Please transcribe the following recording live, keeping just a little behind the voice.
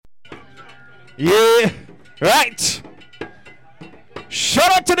Yeah, right.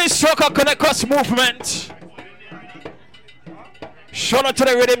 Shout out to the Soca Connect Us movement. Shout out to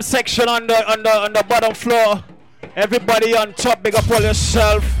the rhythm section on the bottom floor. Everybody on top, big up all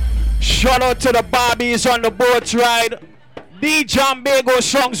yourself. Shout out to the Barbies on the Boatride. DJ Bago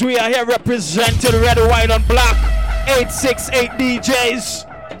songs, we are here representing red, white, and black. 868 DJs.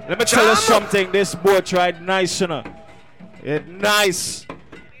 Let me tell you something. This Boatride nice, you know. It's nice.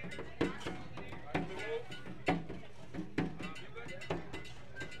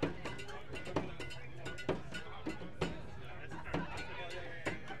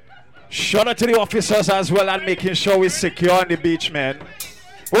 Shout out to the officers as well and making sure we're secure on the beach, man.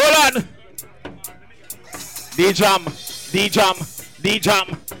 Hold on. D-Jam, D-Jam,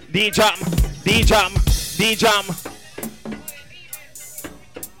 D-Jam, D-Jam, D-Jam, D-Jam.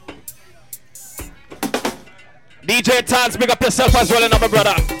 DJ Tans, big up yourself as well, my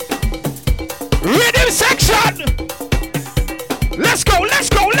brother. Rhythm section. Let's go, let's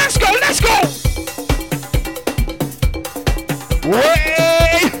go, let's go, let's go. Way.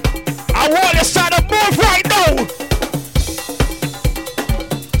 I want you start to move right now.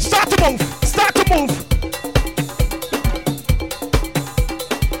 Start to move. Start to move.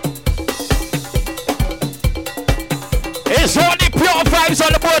 It's only pure vibes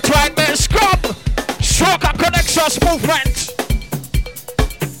on the boat right there. SCUM. Soca Connects Us movement.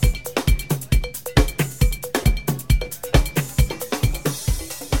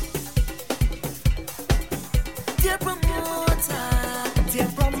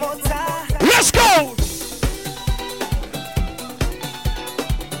 Let's go!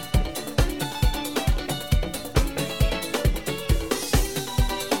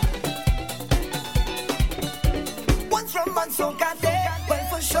 One from Mansoka Day, but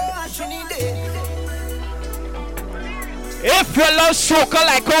for sure I should need it. If you love soca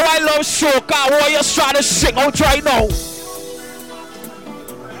like how I love soca, I want you to try to sing out right now.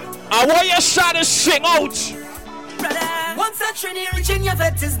 I want you to try to sing out. Once a Trini reaching your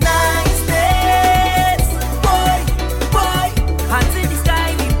vet is nice days. Boy, boy, hands in the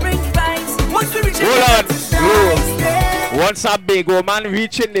sky, we bring vibes. Once we reach your vet is nice days. Once a big old man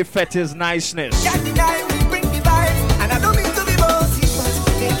reaching the fetish niceness. Jack the guy, we bring the vibes. And I don't mean to be bossy, but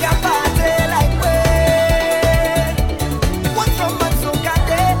take your party like way. Once from Mansoka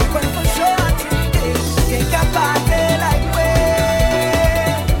Day, but for sure a Trini day. Take your party like way.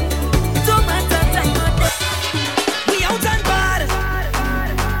 Don't matter time or day. We out and bad.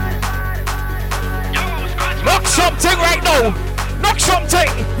 Knock something right now. Knock something.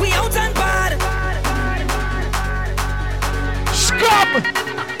 We out and bad. SCUM.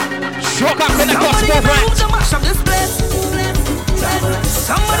 Soca Connect Us movement.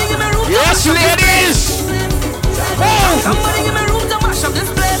 Somebody give me room to Yes, ladies. Oh. Somebody give me room to mash up this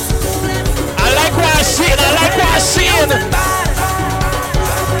place. I like what I see. I like what I see.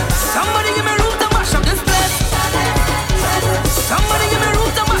 Somebody give me room to mash up this place. Somebody give me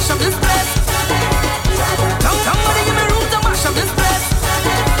room to mash up this place. Somebody give me room to mash up this place.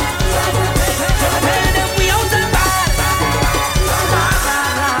 Tell them we out and bad.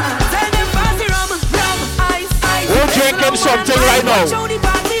 Tell them party rum, ice. Who drinking something right now?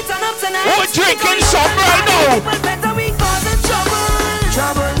 Who drinking something right now? People better we causing trouble.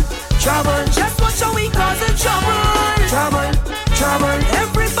 Trouble. Just watch how we causing trouble. Trouble.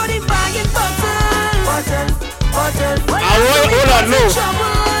 Everybody buying bottle.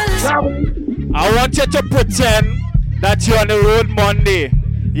 I want you to pretend that you're on the road Monday.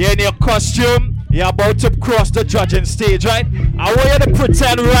 You're in your costume. You're about to cross the judging stage, right? I want you to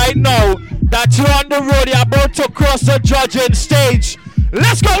pretend right now that you're on the road. You're about to cross the judging stage.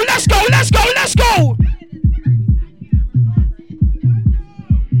 Let's go, let's go, let's go, let's go!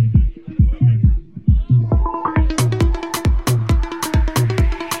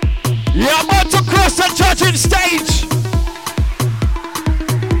 You're about to cross the judging stage.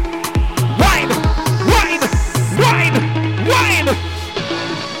 Wine.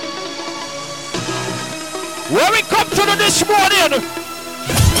 Where we come to this morning.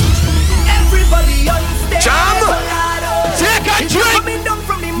 Everybody on stage. Jam. Take a drink. Coming down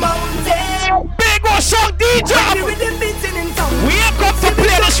from the mountain. Big old song DJ. We ain't come to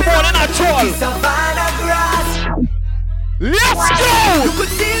play this morning at all. Let's go. You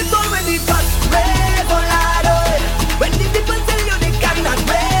could see it already got revolado. When the people tell you they cannot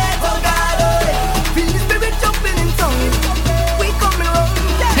revolado. Feel the spirit jumping in tongue. We coming around.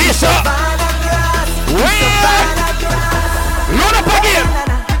 This up. Load up again.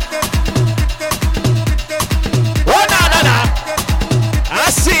 Oh, na. I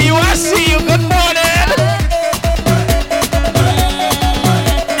see you. Good morning.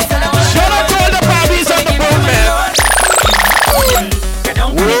 Shout out to all the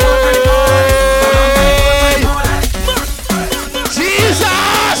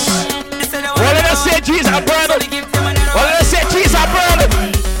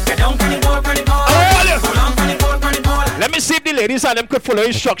ladies and them could follow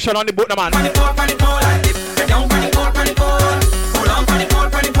instruction on the boat, man.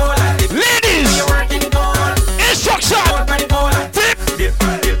 Ladies, instruction. Dip.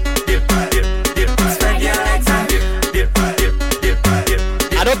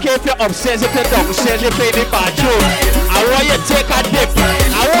 I don't care if you're upstairs, if you're downstairs, if you're in the bathroom. I want you to take a dip.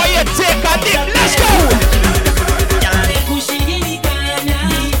 I want you to take a dip. Let's go.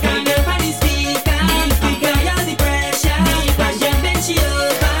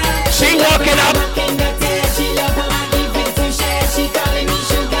 She walking up.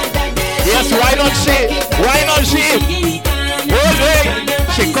 Yes, why not she? Why not she? Oh, hey.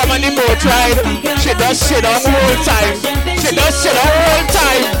 She come on the Boatride. She does sit on all time. She does sit on all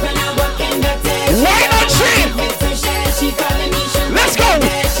time. Why not she? Let's go.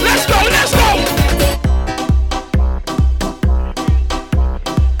 Let's go. Let's go.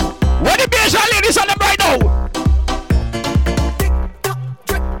 What the Asian ladies on the right now?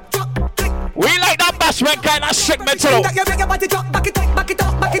 We like that bashment kind of segment too.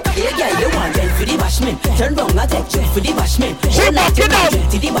 Yeah, girl, you want red for the bashment. Turn round and take jet for the bashment. She bucking up.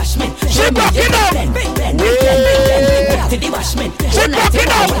 To the bashment. She bucking up. To the bashment. She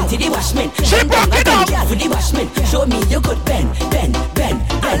bucking up. To the bashment. She bucking up. For the bashment. Show me you good bend.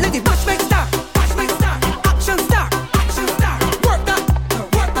 Let the bashment start. Bashment start. Action start. Action start. Work that.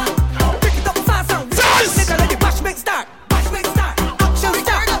 Work that. Pick it up fast and Dance. let the bashment start. Bashment start. Action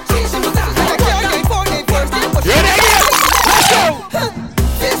start. You there again? Let's go.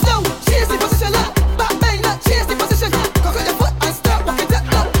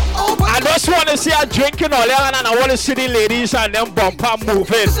 I just want to see her drinking all that and I want to see the ladies and them bumper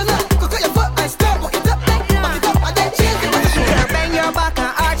moving. Bang your back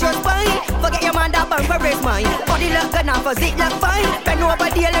and arch your spine. Forget your man that bumper is mine. Body look good now, physique look fine. Bend over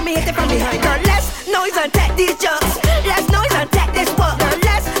there, let me hit it from behind. Girl, less noise and take these jugs. Less noise and take this work. Girl,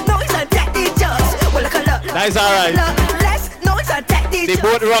 less noise and take these jugs. Well, look. That's alright. Less noise and take these The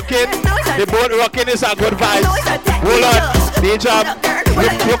boat rocking. The boat rocking is a good vibe. Hold on. DJ,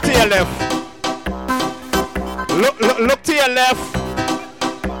 look to your left. Look to your left.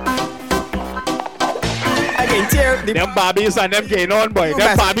 Them Barbies and them getting on, boy.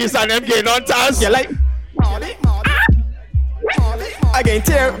 Them Barbies and them getting on, Taz. You like I can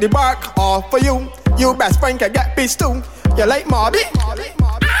tear the bark off for you. You best friend can get pissed too. You like Mobby?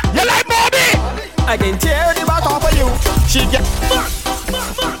 You like Bobby? I can tear the bark off for you. She get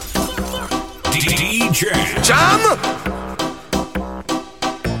DJ jam.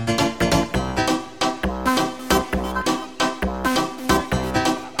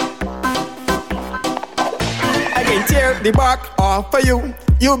 I can tear the bark off for you.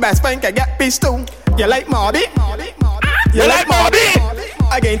 You best friend can get pissed too. You like Mobby? You like Bobby?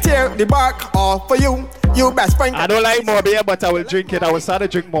 I can tear the bark off for you. You best friend. I don't like Mobby, but I will drink it. I will start to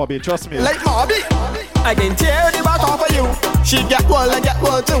drink Mobby, trust me. Like Mobby, I can tear the bark off for you. She get well and get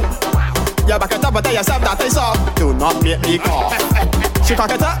well too. You back it up and tell yourself that I saw. Do not make me cough. She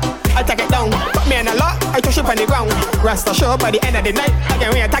cock it up, I take it down. Put me in a lot, I touch it on the ground. Rest assured by the end of the night, I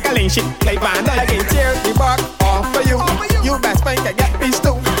can wear tackling shit like Van Dyke. I can tear the bark off for you. You best friend can get pissed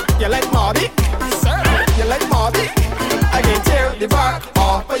too. You like Mobby? You like Mobby? I can tear the bark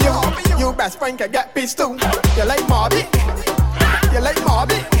off for you. You best friend can get pissed too. You like Mobby? You like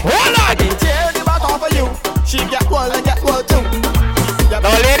Mobby? Hold I on! can tear the bark off for you. She get well and get well too. Now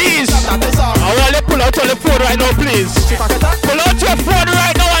ladies, I want to pull out on the phone right now, please. Pull out your phone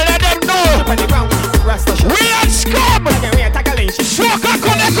right now and let them know. We are SCUM! Soca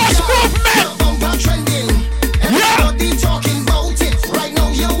Connectors Movement! Yeah!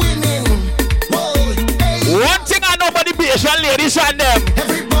 One thing I know about the Asian ladies and them,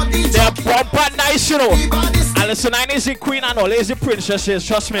 they're bumper nice, you know. And listen, I is the queen and all is the princesses,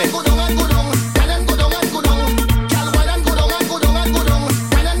 trust me.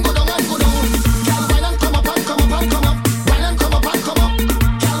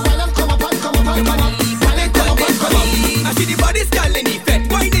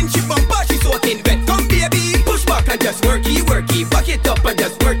 Just worky, back it up and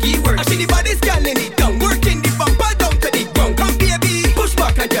just worky. I see the body's scanning it down, working the bumper down to the ground. Come baby, push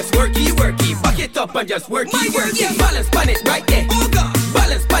back and just worky, back it up and just worky. Yeah. Balance pan it right there. Oh God,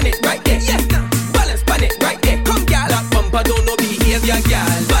 balance pan it right there. Yes, now. Balance pan it right there. Come gal, that bumper don't know behavior, gal.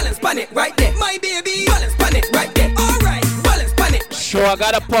 Balance pan it right there, my baby. Balance pan it right there. All right, balance pan it. So I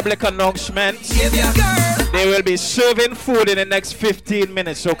got a public announcement. They will be serving food in the next 15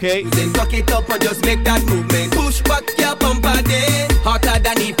 minutes, okay? Then tuck it up and just make that movement. Push back your bumper there. Hotter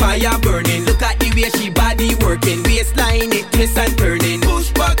than the fire burning. Look at the way she body working. Waistline it twist and turning.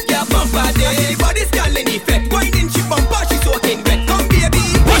 Push back your bumper there. I see the body scaling effect. Winding she bumper, she soaking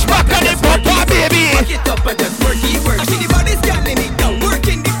up and just worky, worky. I see the body scanning it down,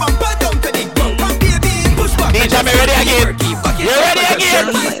 working the bumper down to the ground. Come baby, push back and just ready again. You ready again?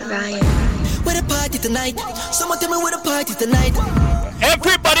 Where the party tonight? Someone tell me where the party tonight.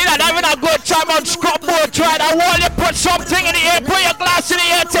 Everybody that having a good time on Boatride, I want you to put something in the air, put your glass in the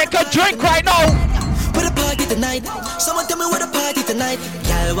air, take a drink right now. Where the party tonight? Someone tell me where the party tonight.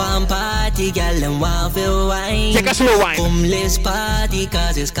 Girl want party, girl and want feel wine. Take a slow wine. Come let's party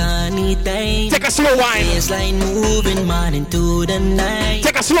cause it's carny time. Take a slow wine. Baseline moving morning to the night.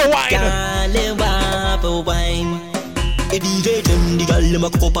 Take a slow wine. Girl and want for wine. A DJ them the girl them a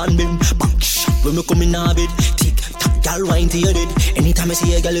cup and bend. Back shot when me come in a bed. Tick tock girl wine till you dead. Anytime I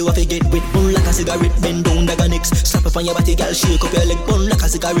see a girl you have to get wet. Burn like a cigarette, bend down the next. Slap up on your body, girl, shake up your leg. Burn like a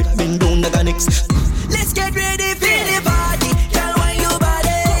cigarette, bend down the next. Let's get ready for the party. Girl, wine your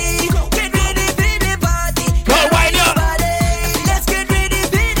body. Get ready for the party. Girl, wine your body. Let's get ready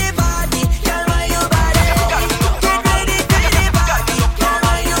for the party. Girl, wine your body. Get ready for the party. Girl,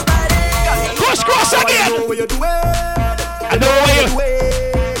 wine your body. Cross again. I know what you're doing. I know what you're doing.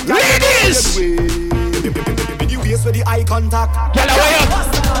 Ladies. You waste with the eye contact. Girl, away up.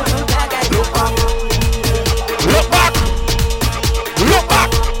 Look back. Look back. Look back.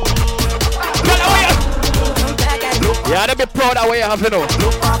 Girl, away up. Yeah, they be proud of what you have, you know.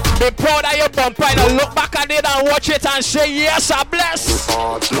 Be proud of your bumper and look back at it and watch it and say, yes, I bless.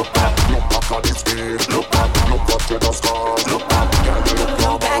 Look back at this game. Look back to the stars. Look back,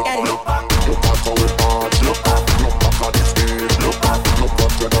 look back how it parts. Look back at this game. Look back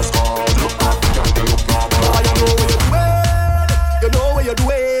to the stars. Look back, look back. You know what you're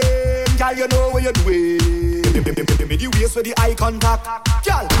doing. Girl, you know what you're doing. You waste with the eye contact.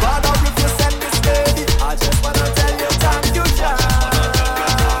 Girl, bother if you send this lady. I just wanna tell you thank you, John.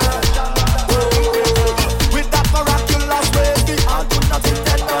 With that miraculous way, I do not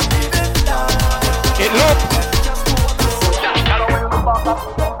intend on leaving now. It look.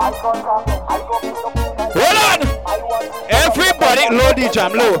 Hold on. Everybody, low DJ,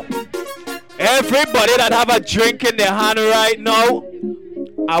 I'm low. Everybody that have a drink in their hand right now,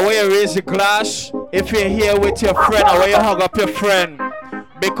 I want you to raise the glass. If you're here with your friend, I want you to hug up your friend.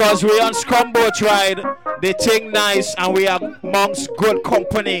 Because we on SCUM Boatride, they think nice and we are amongst good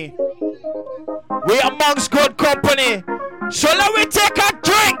company. We are amongst good company. So let me take a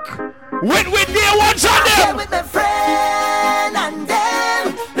drink with the ones on them. With my friend and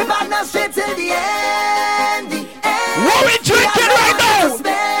them, we partner straight till the end. What we drinking right now?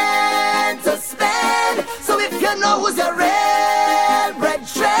 To spend. So if you know who's a real bread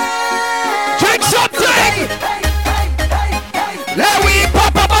trend, Drink something. Let we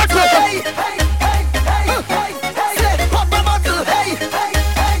pop a bottle. Pop a bottle.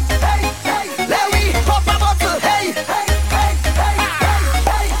 Let we pop a bottle.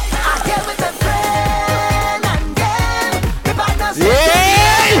 I get with a friend and them, we partner straight till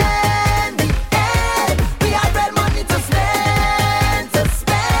the end. We have real money to spend.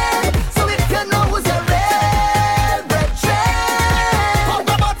 So if you know who's a real bread trend, pop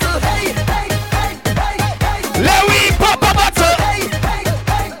a bottle. Let we pop a bottle.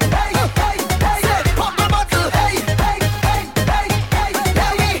 Pop a bottle.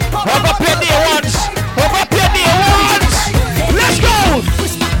 Hug up your dear ones. Hug up your dear ones. Let's go.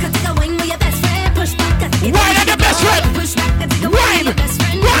 Push back and take a wine with your best friend. Push back and take a Wine and the best friend. Push back and take a wine with your best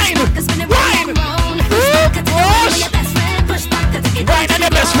friend. Wine. Push back and spin it round and round. Push back and take a wine with your best friend. Push back and take it Wine and the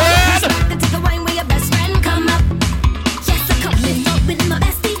best friend. Push back and take a wine with your best friend. Come up. Yes, I come in up with my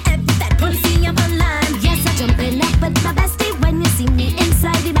bestie. Every that pussy up online. Yes, I jump in up with my bestie when you see me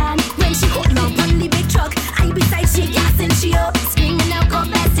inside the van. When she hold up on the big truck, I beside she gas and she up, screaming out, go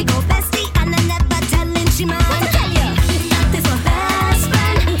bestie, and I never telling she mine. What I tell ya? That is my best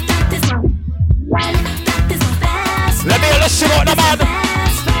friend. That is my friend. That is my best friend. Let me listen out the man.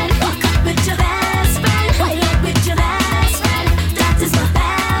 Best friend. Walk up with your best friend. Wild up with your best friend. That is my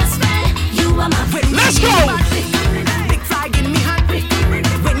best friend. You are my friend. Let's go. Big flag in me hand.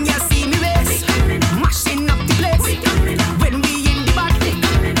 When you see me race, mashing up the place. When we in the back,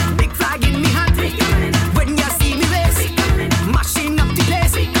 big flag in me hand. When you see me race, mashing up the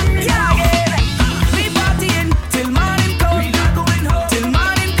place. Yeah, we partying till morning come. Till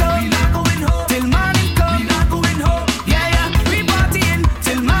morning come. Till morning come. Yeah, we partying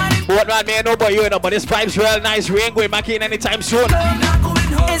till morning. What man, me no boy, you know, but this vibe's real nice. We ain't going back in anytime soon.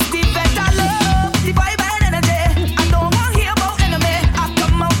 It's the better love, the vibe and energy. I don't want to hear about enemy. I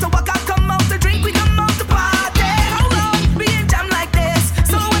come out to work, I come out to drink, we come out to party. How long we in jam like this?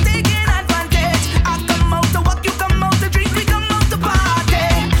 So we're taking advantage. I come out to work, you come out to drink, we come out to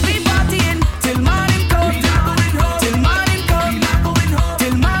party. We partying till morning come. Till morning come.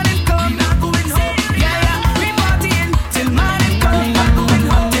 Till morning come. Yeah,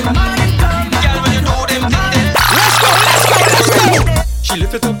 She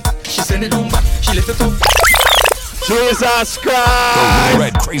lift it up, she send it on back. She lift it up. Jesus The Christ.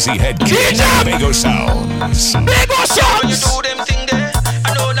 Red Crazy Head Kid, Bago Sounds. Bago When you Sounds. do them thing there,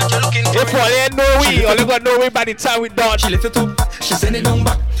 I know that you're looking for If only ain't no we, only got no we by the time we done. She lift it up, she send it on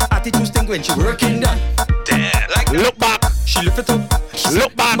back. Attitude stink when she working that. Damn, like that. Look back. She lift it up, she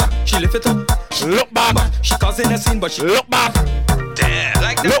Look back. She lift it up, Look back. she causing a scene, but she Look back. damn,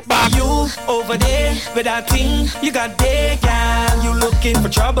 like that. Look back. You over there with that thing you got there, girl. You looking for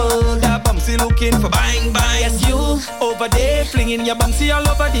trouble, that bumsy looking for bang bang. Yes, you over there flinging your bumsy all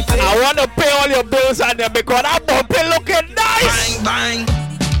over the place. I want to pay all your bills on them because that bumpy looking nice. Bang bang.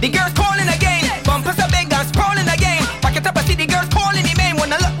 The girls calling again, bumpers are big and sprawling again. Back it up, I see the girls calling the name.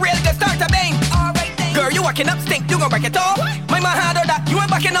 When I look real, they start to bang. Girl, you walking up stink, you gon' break it off. My man had all that, you ain't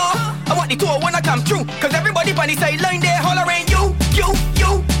backing off. I want the tour when I come through, cause everybody on the sideline there hollering you.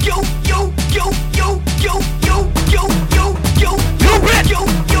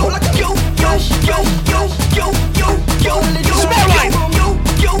 Small wine.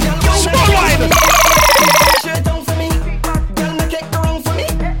 Small wine.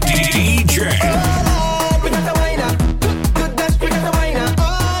 DJ.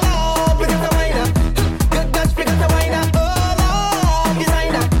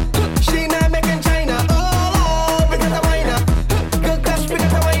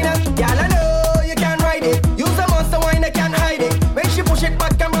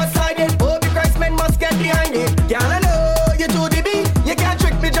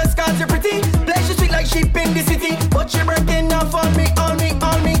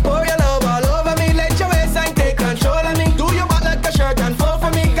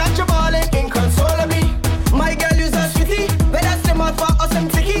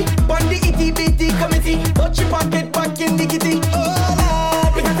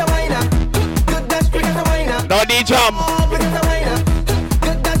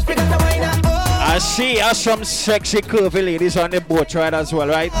 I see some sexy curvy ladies on the boat ride as well,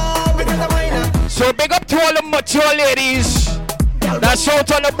 right? So big up to all the mature ladies that's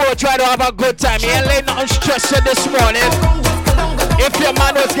out on the boat ride to have a good time. You ain't laying nothing stressing this morning. If your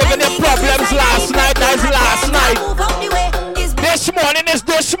man was giving you problems last night, that's last night. This morning is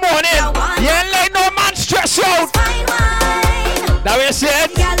this morning. You ain't laying no man stress out. That what you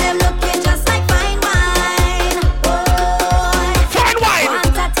said?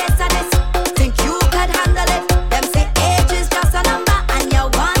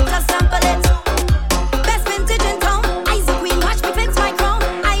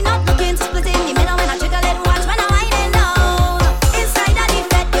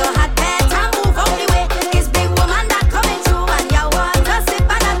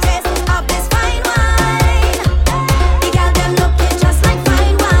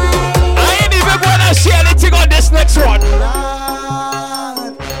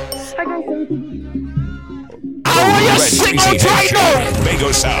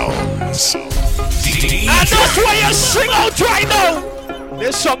 Sounds. And that's why you sing out right now.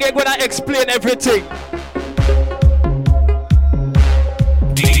 This song ain't gonna explain everything.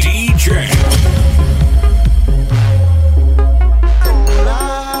 DJ.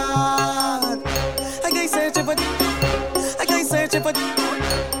 I guess searching for. I guess searching for.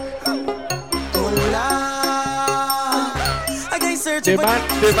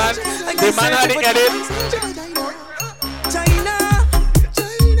 The man had the edit.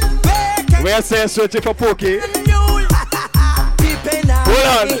 We are saying searching for Pokey.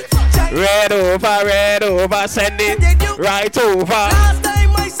 Hold on. Red over, send it right over. Last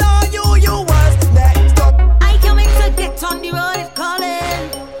time I saw you, you was next up. I can't wait to get on the road, it's calling.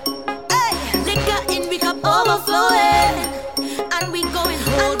 Hey, liquor in, we cup overflowing. And we going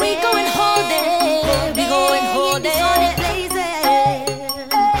hold it. We going hold it. We going hold it.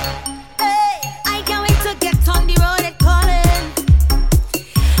 I can't wait to get on the road, it's calling.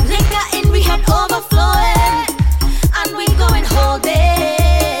 Liquor in, we cup overflowing. And we going hold it.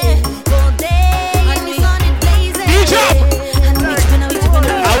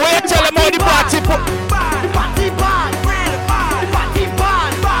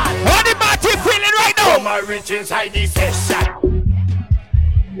 Rich inside the session.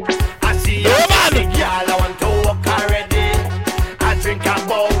 I see you, girl, I want to walk already. I drink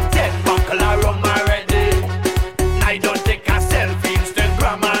about 10 buckle of rum already. I don't take a selfie,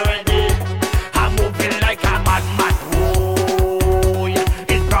 Instagram already. I'm moving like a madman. Whoa,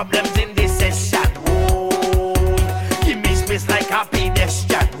 it's problems in this session. Whoa, give me space like a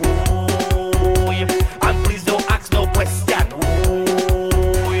pedestrian. Whoa, and please don't ask no question.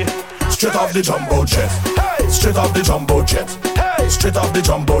 Whoa, straight off the jumbo jet. Straight off the jumbo jet. Straight off the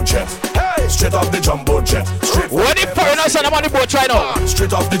jumbo jet. straight off the jumbo jet. Straight What the foreigners and I'm on the boat right now?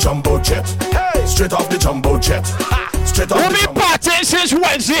 Straight off the jumbo jet. Hey, straight off the jumbo jet. Straight off We'll the be jumbo partying since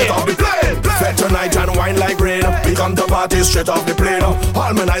Wednesday. off the plane. Fed tonight and wine like rain. We come to party straight off the plane.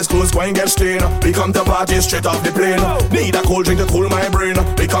 All my nice clothes going get stained. We come to party straight off the plane. Need a cold drink to cool my brain.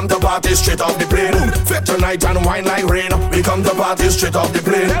 We come to party straight off the plane. Fed tonight and wine like rain. We come to party straight off the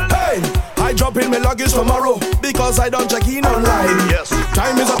plane. Hey, I drop in my luggage tomorrow because I don't check in online. Yes,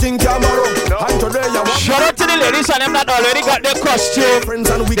 time is a thing tomorrow. And today I want. Shout out to the ladies and them that already got their costume. Friends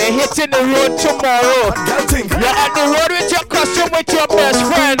and we They're hitting the road tomorrow. girl think. You're on the road with your costume with your best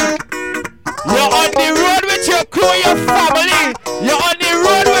friend. You're on the road with your crew, your family. You're on the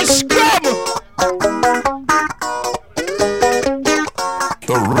road with SCUM.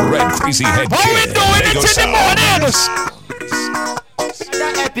 The Red Crazy Head How we Kid. doing it Bego in the morning?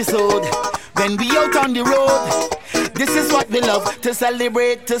 That episode when we out on the road. This is what we love to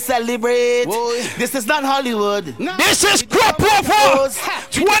celebrate, to celebrate. This is not Hollywood. This is Cropover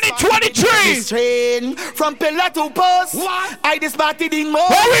 2023. Train from pillar to post. I this party ding more.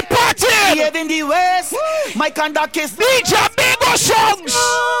 How we partying? Here in the West, my conduct is DJ Bego songs.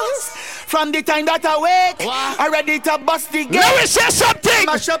 From the time that I wake, I ready to bust the gate. Let me say something.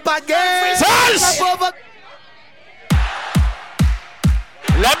 Mash up again. Sons. Cropover.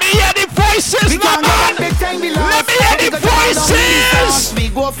 Let me hear the voices, my man. Let me hear the voices. We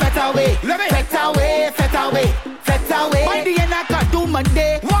go fet away, fet away, fet away, fet away. By the end I can't do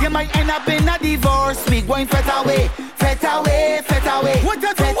Monday. You might end up in a divorce. We going fet away, fet away, fet away,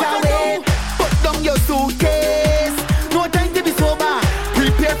 fet away. Put down your suitcase. No time to be sober.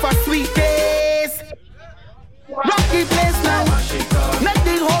 Prepare for sweet days. Rock the place now. Make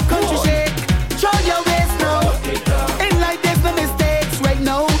the whole country shake. Show your waist now. In like there's no mistakes right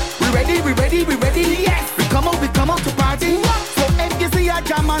now. We ready, yes. We come out to party. So if you see a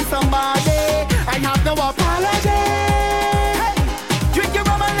jam on somebody, I have no apology. Hey, drink your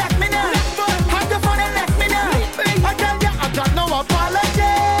rum and let me know. Have the fun and let me know. I tell you, I got no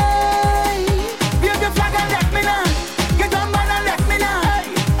apology. View the flag and let me know. Get on man and let me know.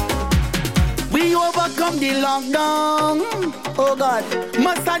 We overcome the lockdown. Oh God,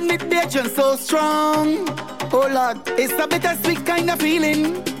 must admit the action so strong. Oh Lord, it's a bittersweet kind of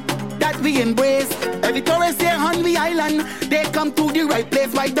feeling that we embrace. Every tourist here on the island, they come to the right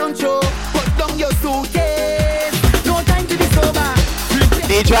place. Why don't you put down your suitcase? No time to be sober.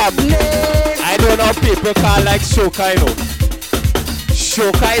 D-Job, I don't know people call like soca, you know.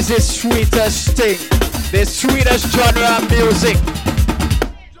 Soca is the sweetest thing, the sweetest genre of music.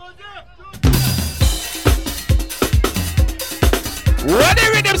 What the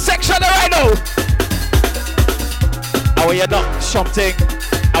rhythm section right now? How are you not something?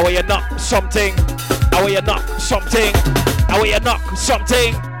 How are you not something? How are you not something? How are you not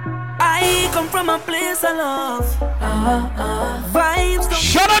something? I come from a place of love. Vibes don't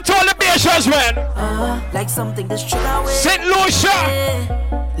Shout out to all the Bayesians, man. like something that's straight away. St.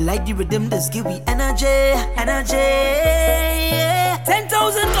 Lucia. Like the rhythm that's give me energy, energy.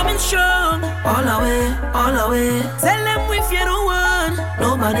 10,000 coming strong. All away, all away. Tell them if you don't want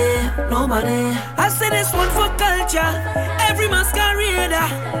nobody, nobody. I say this one for culture. Every masquerader.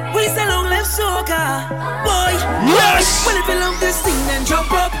 We say long live soca. Boy, Yes. well if you love this thing then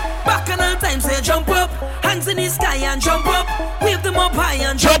jump up. Back on all time say jump up. Hands in the sky and jump up. Wave them up high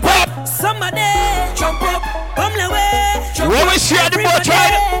and Jump up. Somebody jump up. Come the way. Jump Where up. we see the Everybody,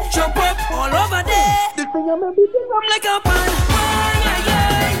 Boatride? jump up all over there. The thing I'm a big up like a pan.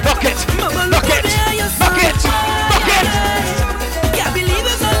 Bucket, bucket, bucket, bucket. Yeah, believe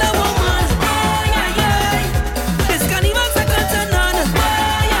it's all a woman. This can't even second to none.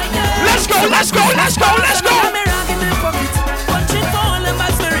 Let's go, let's go, let's go, let's go. I'm a rock in my pocket, punching for all in my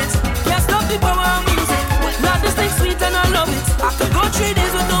spirits. Can't stop the power of music. Love this thing sweet and I love it. I could go 3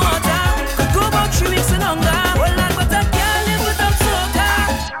 days with no water. Could go about 3 weeks in hunger. Well, like, but I can't live without soca.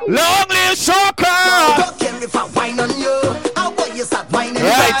 Long live soca. Don't care if I whine on you. How about you start whining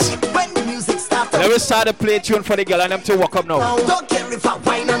Right. back when the music starts? Let me start to play tune for the girl and them to walk up now. Don't care if I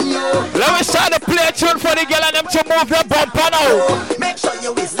whine on you. Let me start to play tune for the girl and them to move their bumper now. Make sure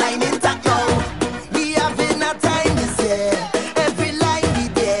your waistline intact now. We having a time this year. Every line we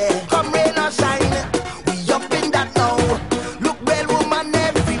there. Come rain or shine, we up in that now. Look well, woman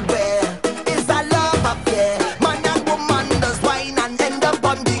everywhere. It's a love affair. Man and woman does wine and end up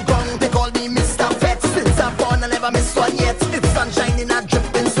on the ground. They call me Mr. Fett. Since I'm born, I never miss one yet. It's sunshine in a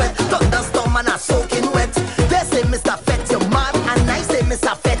dripping sweat. Thunderstorm and a soaking wet. They say Mr. Fett, you're mad. And I say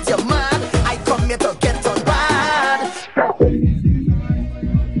Mr. Fett, you're mad. I come here to get on bad.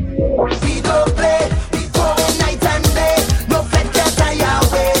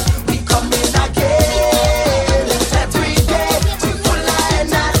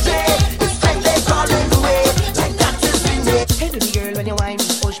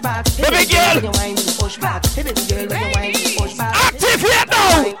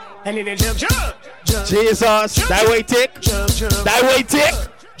 And then jump, jump, jump. Jesus, that way tick. That way tick.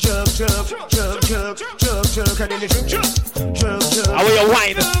 Jump, jump, jump, jump, jump, jump. And then jump, jump, jump, jump. How will you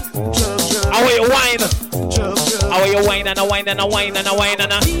whine? How will you whine? Jump, jump. How will you whine and a whine and a whine and a whine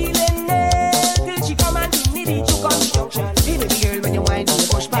and a. Till she come and need it to come junction. Baby girl, when you whine, you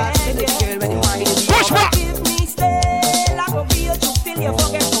push back. Baby girl, when you whine, you push back. Give me stay like a real juke till you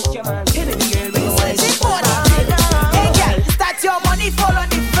forget about your man. Baby girl, when you whine, you push back. Hey girl, start your money fall on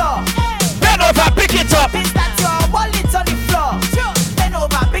the floor. Bend over, pick it up. Start your wallet on the floor. Bend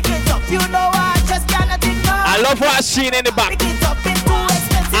over, pick it up. You know I just cannot ignore. I love what I seen in the back. Pick it up, it's too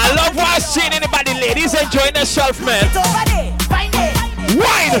expensive. I love what I seen in the back. The ladies enjoying themselves, man. It's over there, find it.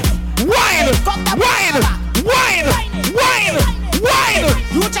 Wine, wine, wine, wine, wine, wine.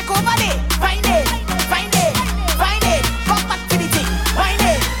 You check over there, find it, find it, find it. Come back to the thing, find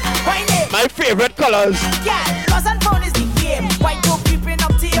it, find it. My favorite colors. Yeah, lost and found is the game. Why go creeping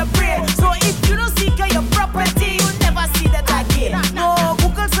up to your brain? So if you don't seek your property, you'll never see that again. No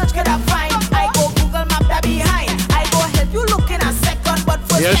Google search can I find. I go Google map that behind. I go help you look in a second, but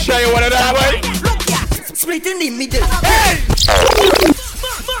first You sure you want it that way? look yeah. Split in the middle. Hey!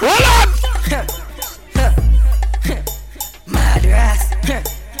 Hold on! Madras.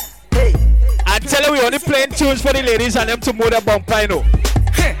 Hey. I tell you, we only playing tunes for the ladies and them to move the bumper, I know.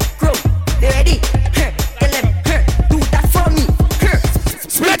 Crow, they ready? Tell them, do that for me.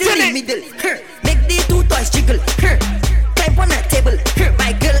 Split in the middle. Make the two toys jiggle. Climb on a table.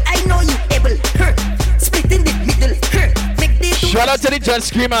 My girl, I know you able. Split in the middle. Make the two Shout out to the John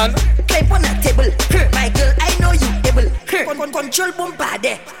Screaman. climb on a table. My girl, I know you able. Control bumper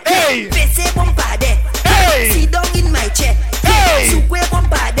there. Hey! Face bumper there. Hey! Sit down in my chair. Hey! Square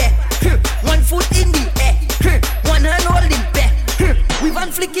bumper there. 1 foot in the air. 1 hand holding back. With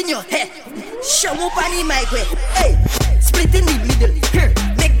 1 flick in your hair. Show up on my way. Hey! Split in the middle.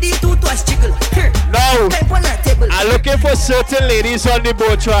 Make the two toys jiggle. No. Climb on a table. I'm looking for certain ladies on the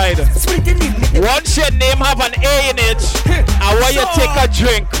Boatride. Split in the middle. Once your name have an A in it, I want you to take a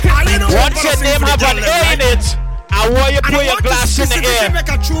drink. Once your name have an A in it, I want you to put your glass in the air.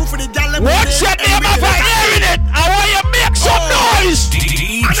 Once your name have an A in it, I want you to make some noise.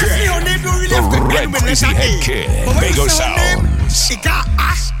 DJ, the Red Crazy Head Kid, Bago Sounds.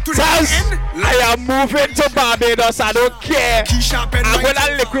 I am moving to Barbados, I don't care. I'm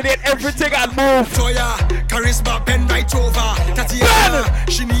gonna liquidate everything and move. Charisma, bend right over. Tatiana,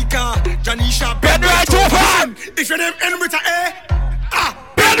 Shinika, Janisha, Bend right over. If your name end with a A,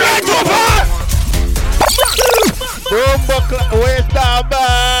 Bend right over. Boom, wait now,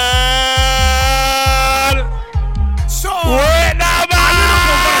 man. So, Wait now,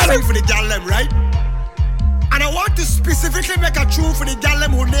 man. for the gal them, right? And I want to specifically make a tune for the gal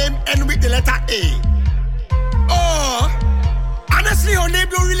them who name end with the letter A. Oh, honestly, her name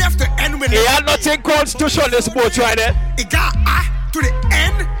don't really have to end with. He had nothing constitution this boat right there. It got A to the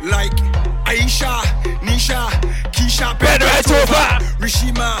end, like Aisha, Nisha, Keisha, Bend right over.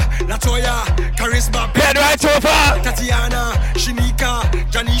 Rishima, Latoya, Charisma, Bend right over. Tatiana, Shinika,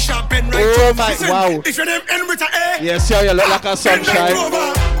 Janisha, bend right Oh over. my, Listen, wow. if your name end with a A, Yes, sir, you look like a bend right sunshine.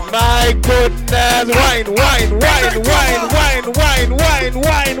 over. My goodness, wine, wine, wine, wine, wine, wine, wine,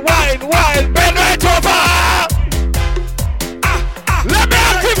 wine, wine, wine, bend right over. Let me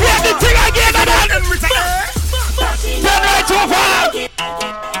activate the thing again, man. End with a A. Bend right over.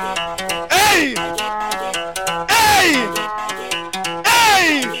 Hey, hey,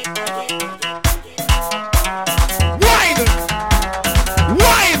 hey. Wine,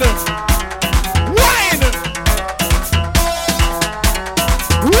 wine, wine,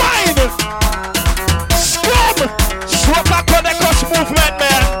 wine. Scum, swap back on the cross movement,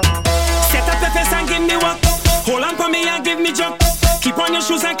 man. Set up the face and give me work. Hold on for me and give me jump. Keep on your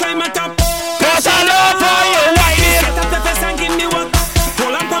shoes and climb on top. Cause I love how you whining. Set up the face and give me work.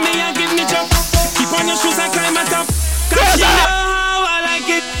 Hold on for me and give me jump. Keep on your shoes and climb on top. Cause you know how I like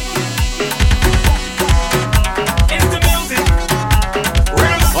it. It's the music.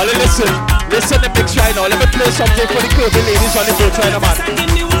 Ollie, listen the mix right now. Let me play something for the curvy ladies on the boat right now, man.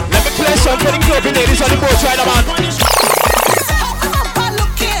 Let me play something for the curvy ladies on the boat right now, man.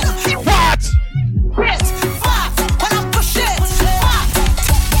 What?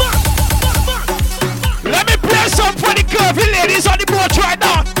 Let me play some for the curvy ladies on the boat right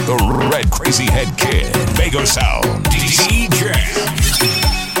now. The Red Crazy Head Kid, Bago Sound, DJ.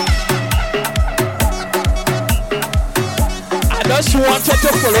 I just wanted to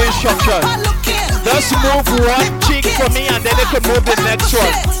follow instructions. Just move one cheek for me and then you can move the next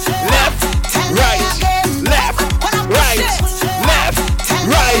one. Left, right, left, right, left,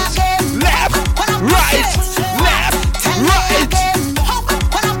 right, left, right, left, right.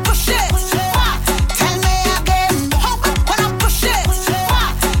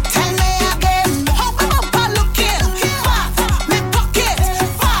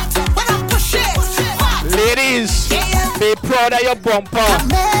 proud of your bumper.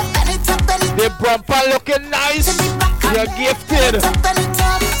 The bumper looking nice. You're gifted.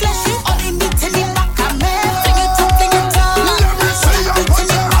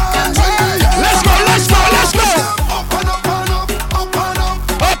 Let's go, let's go, let's go. Up and up and up, up and up,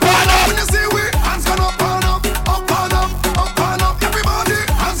 up and up. When you see we hands gone up and up, up and up, up and up. Everybody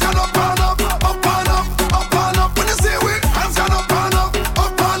hands gone up and up, up and up, up and up. When you see we hands gone up and up,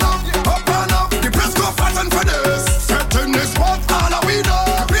 up and up, up and up. The press go fighting for this. Threaten is what all we know.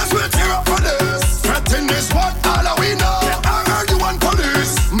 The place will tear up for this. Threaten is what all we know. I heard you want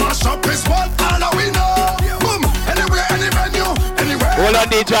police. Mash up is what all we know. Boom, anywhere, any venue, anywhere. Hold on,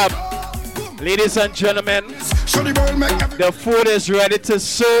 D-Job. Ladies and gentlemen, the food is ready to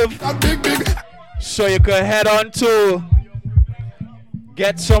serve. So you can head on to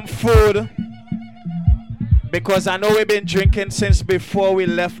get some food. Because I know we've been drinking since before we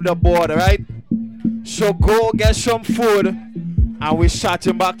left the border, right? So go get some food. And we're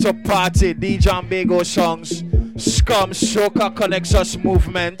starting back to party. DJ Bago songs. SCUM, Soca Connects Us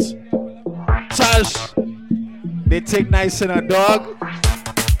movement. Charles, they take nice in a dog.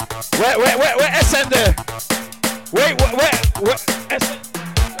 Where SN there? Where SN?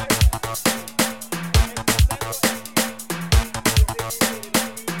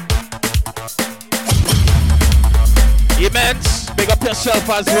 Immense, big up yourself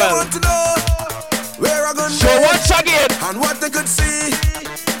as well. So once again, and what they could see,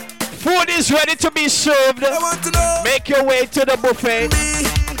 food is ready to be served. Make your way to the buffet.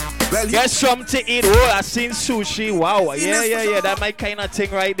 Get something to eat. Oh, I seen sushi. Wow. Yeah. That my kind of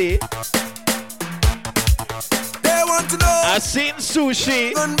thing right there. I seen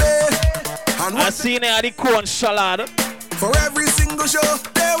sushi. I seen the corn salad. For every single show,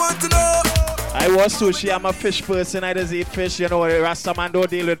 they want to know. I was sushi. I'm a fish person. I just eat fish. You know, Rasta man don't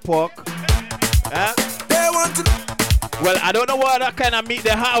deal with pork. They want to know. Well, I don't know what other kind of meat they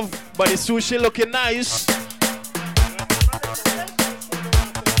have, but the sushi looking nice.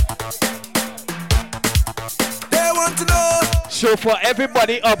 Want to know. So for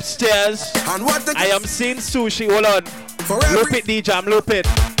everybody upstairs, and what I am seeing sushi. Hold on. Loop it, DJ. Loop it.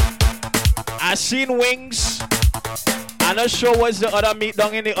 I seen wings. I'm not sure what's the other meat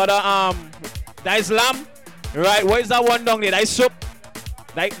down in the other that is lamb. Right, what is that one down there? That is soup.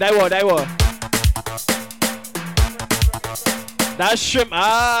 That what? That's shrimp.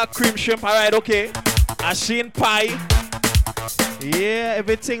 Cream shrimp. Alright, okay. I seen pie. Yeah,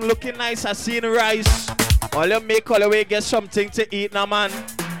 everything looking nice. I seen rice. All you make all the way get something to eat now, man.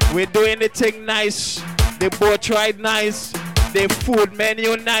 We're doing the thing nice. The Boatride nice. The food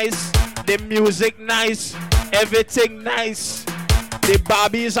menu nice. The music nice. Everything nice. The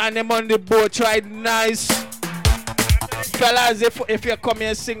Barbies and them on the Boatride nice. Fellas, if you come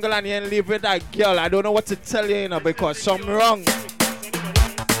here single and you live with that girl, I don't know what to tell you, you know, because something wrong.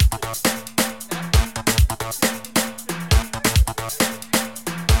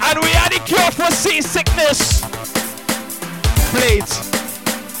 And we are the cure for seasickness. Play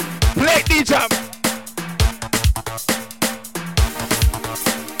DJ.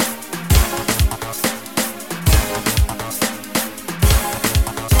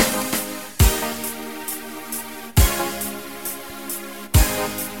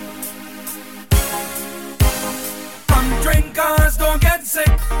 Drinkers don't get sick.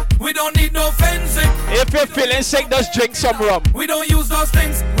 We don't need no fencing. If you're feeling sick, just drink some rum. We don't use those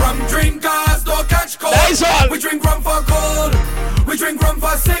things. Rum drinkers don't catch cold. That's all. We drink rum for cold. We drink rum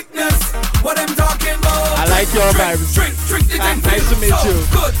for sickness. What I'm talking about. I like your vibes. Drink the thing. Nice to meet you.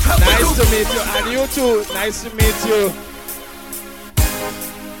 Good. Nice to meet you. And you too. Nice to meet you.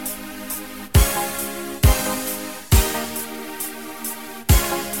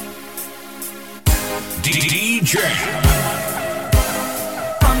 DJ.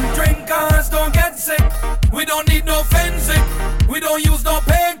 Drinkers don't get sick. We don't need no fencing. We don't use no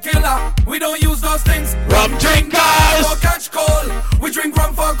painkiller. We don't use those things. Rum drinkers don't catch cold. We drink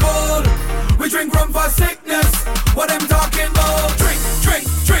rum for cold. We drink rum for sickness. What I'm talking about.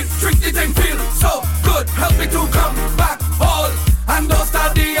 Drink the thing. Feel so good. Help me to come back all and don't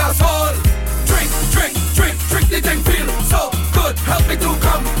start the assault. Drink the thing. Feel so good. Help me to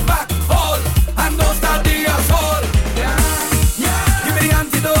come back all and don't start the assault. Give me the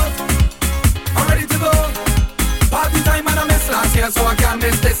antidote. I'm ready to go. Party time and I miss last year, so I can't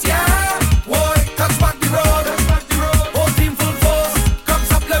miss this year. Boy, touch back the road. Whole team full force.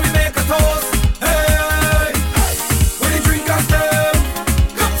 Comes up, let me make a toast. Hey, when the drinkers them.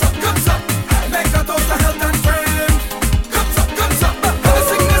 Comes up. Make a toast to health and strength. Comes up. And the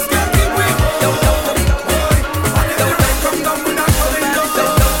sickness can't keep me. Boy, and if the rain come down, we're not falling down.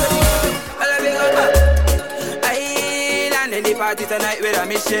 party tonight with a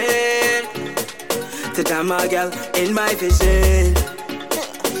mission to jam my girl in my vision.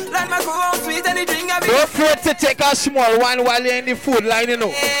 Let my go on sweet and the drink of it. Don't afraid to take a small one while you're in the food line, you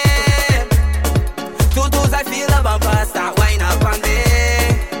know. Two toes I feel a bumper start wine up on me.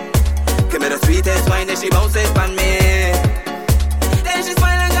 Give me the sweetest wine and she bounce it on me. Then she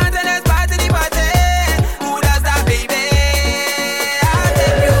smile and dance and let's party the party. Who does that, baby? I'll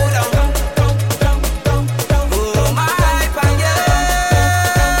take you down. Oh my fire.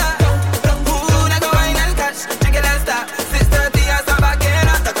 Who like a wine and catch? Jiggle and stop. 6:30 and stop again. I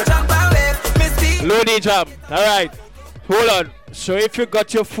take a jump away. Miss B. Loadie jam. Alright. Hold on. So if you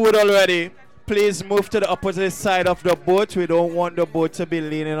got your food already, please move to the opposite side of the boat. We don't want the boat to be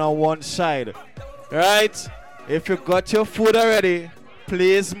leaning on one side. Right? If you got your food already,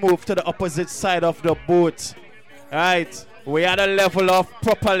 please move to the opposite side of the boat. Right? We had a level off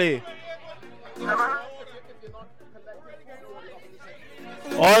properly.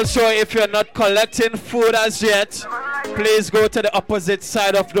 Also, if you're not collecting food as yet, please go to the opposite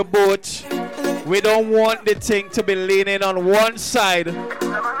side of the boat. We don't want the thing to be leaning on one side.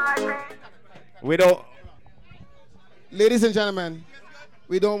 We don't. Ladies and gentlemen,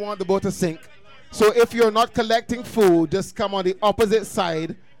 we don't want the boat to sink. So if you're not collecting food, just come on the opposite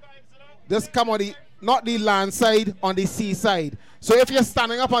side. Just come on the, not the land side, on the sea side. So if you're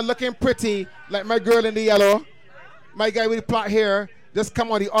standing up and looking pretty, like my girl in the yellow, my guy with the plait hair, just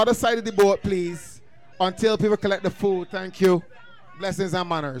come on the other side of the boat, please, until people collect the food. Thank you. Blessings and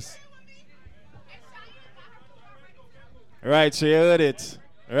manners. Right, so you heard it.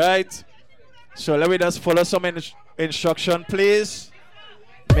 Right? So let me just follow some instruction, please.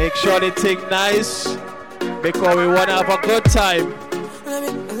 Make sure they think nice, because we want to have a good time.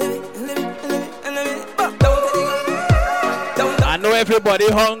 I know everybody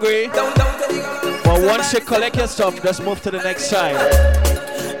hungry, but once you collect your stuff, just move to the next side.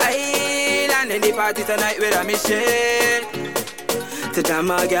 I land in the party tonight with a mission to jam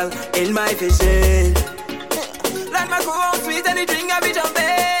my girl in my vision. Let my go on sweet and the drink I be jumping.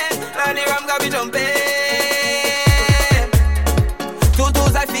 And the rum got be jumping. Two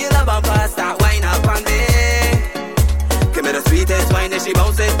toes I feel a bumper start wine up on me. Give me the sweetest wine and she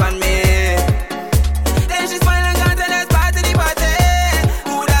bounce it on me. Then she smile and dance and let's party the party.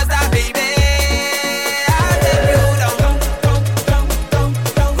 Who does that, baby? I'll take you down.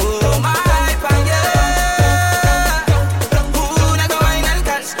 Oh my fire. Who like a wine and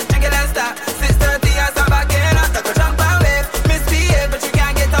catch? Jiggle and stop. 6:30 and stop again. I take a jump away. Misbehave but you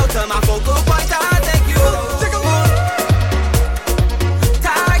can't get out of my focal point. I'll take you.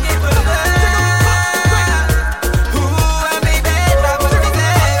 Target for the who and baby drop for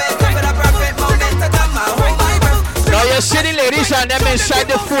the perfect moment to come my home. Now you see the ladies and them inside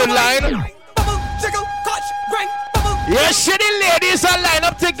the food line. You see the ladies are line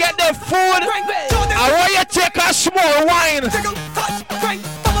up to get their food. I want you to take a small wine.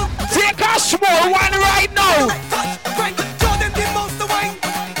 Take a small one right now.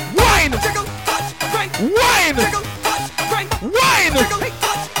 Wine. Wine. Wine.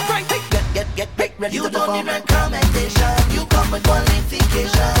 Get ready. You don't need recommendation. You come with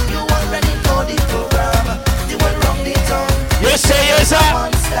qualification. You already know the program. You will run the town. You say yes, I'm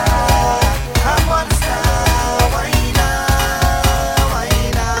one star. I'm one star. Why not? Why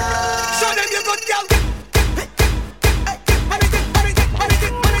not? Show them you good girl.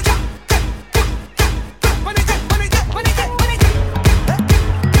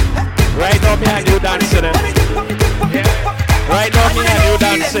 Right now, me and you dancing. Right now, me and you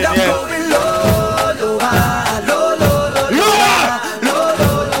dancing. Yeah.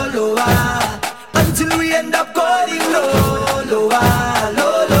 Until we end up going low.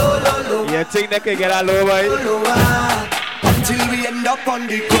 You think they can get a low, boy? Until we end up on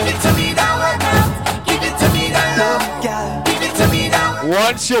the ground. Give it to me that way now. Give it to me that love, girl. Give it to me that.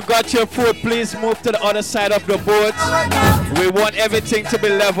 Once you got your food, please move to the other side of the boat. We want everything to be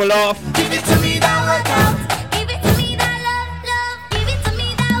level off. Give it to me that way now. Give it to me that love. Give it to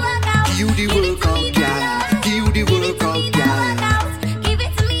me that workout. Give you the workout, girl. Give you the workout, girl. Give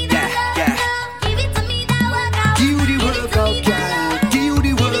it to me that love. Give it to me that workout. Give you the workout, girl. Give you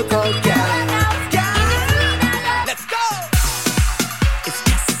the workout, girl. Let's go. It's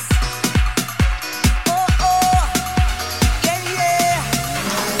yes. Oh,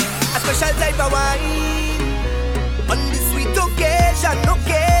 yeah. A special type of wine on this sweet occasion.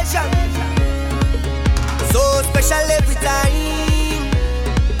 So special every time.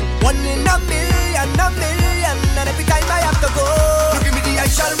 One in a million. And every time I have to go, you give me the I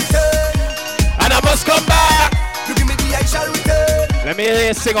shall return. And I must come back. You give me the I shall return. Let me hear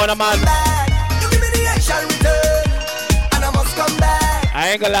you sing on a man. You give me the I shall return. And I must come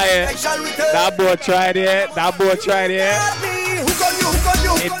I ain't gonna lie. That Boatride here. That Boatride here.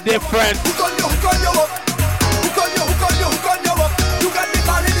 It's different.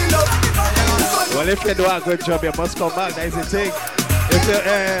 Well, if you do a good job, you must come back. That's the thing. If you,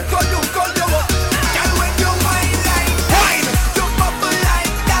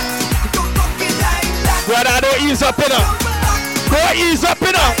 brother, don't ease up in her. Go ease up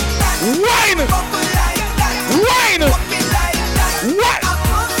in her. Wine. Wine. What?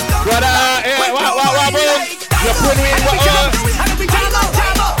 Brother, what? You put me in what?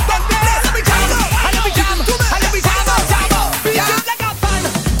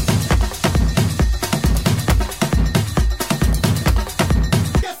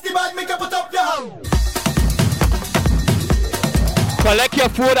 Collect your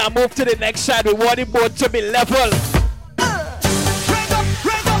food and move to the next side. We want the boat to be level.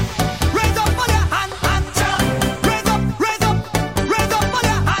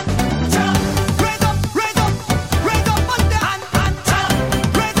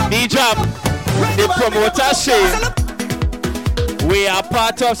 The promoter say we are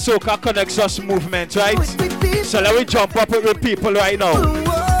part of Soca Connects Us movement, right? So let me jump up with the people right now.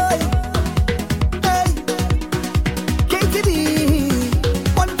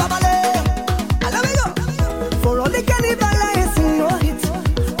 For all the cannibalize, no hit.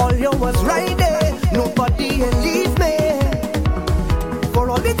 All you was right there. Nobody leave me. For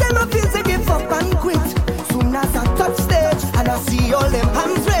all the time I feel to give up and quit. Soon as I touch stage and I see all them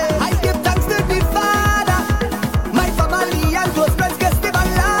hands raised, I give thanks to the Father. My family and close friends guess they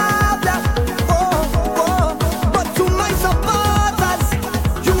love that. Oh, but to my supporters,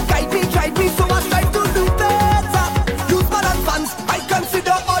 you guide me, so I strive to do better. Use modern fans, I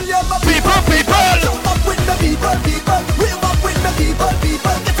consider all your people. Jump up with the people. Wave up with the people.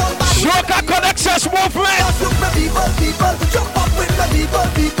 Get on back. Soca Connects Us movement. Jump up with the people.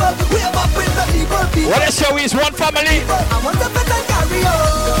 Wave up with the people. What they say is one family. I want to bet and carry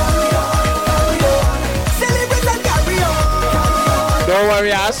on. Celebrate and carry on. Don't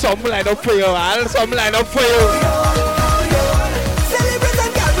worry, I'll some line up for you. Celebrate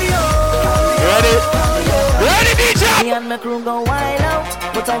and carry on. Ready, DJ? Me and my crew go wild out.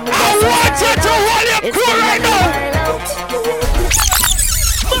 But on the I want you to hold your crew right now.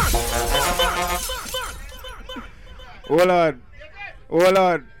 Hold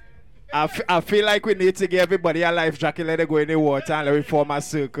on. I feel like we need to give everybody a life jacket, let it go in the water and let me form a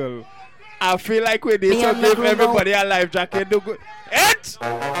circle. I feel like we need to give everybody a life jacket. It!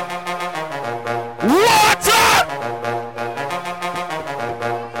 Water!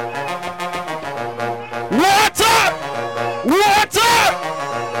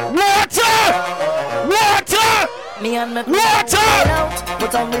 Me and my crew go wild out.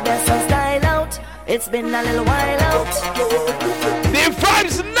 Put on the best and style out. It's been a little while out. The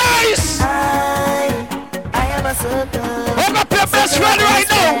vibe's nice! I am a circle. Hold up your best friend right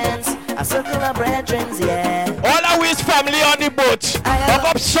now! A circle of brethren, yeah. All our his family on the boat. Hug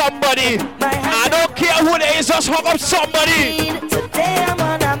up somebody. I don't care who they is, just hug up somebody. Today I'm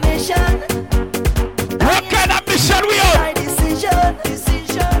on a mission. What kind of mission we on? My decision.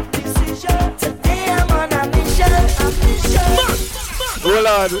 Today I'm on a mission. Hold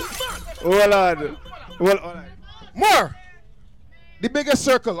on. More. The biggest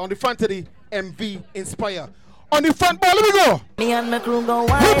circle on the front of the MV Inspire. On the front ball, let me go. Me and my crew go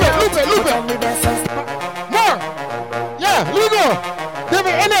wild. Loop it. More. Yeah, let me go.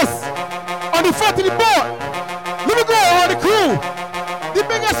 David Ennis. On the front of the boat. Let me go on the crew. The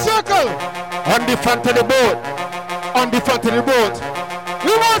biggest circle. On the front of the boat.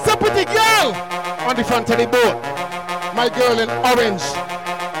 We want some pretty girl. On the front of the boat. My girl in orange.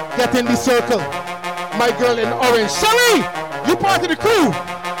 Get in the circle. My girl in orange. Sherry, you part of the crew.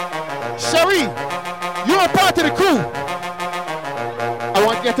 Sherry, you are part of the crew. I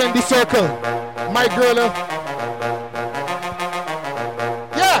want to get in the circle. My girl.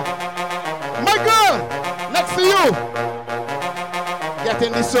 Yeah. My girl, next to you. Get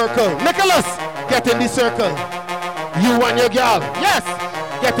in the circle. Nicholas, get in the circle. You and your girl. Yes,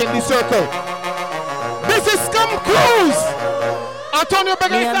 get in the circle. This is SCUM Cruise. Antonio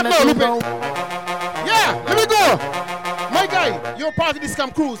Beggar, stop now, Lupin. Yeah, let me go. My guy, you're part of the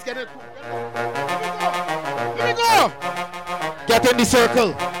SCUM Cruise. Get in. Let me go. Get in the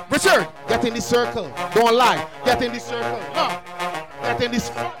circle. Richard, get in the circle. Don't lie. Get in the circle. No. Get in this.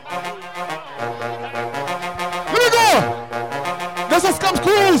 Let me go. This is SCUM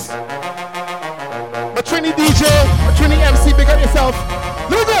Cruise. Trini DJ, Trini MC, big up yourself.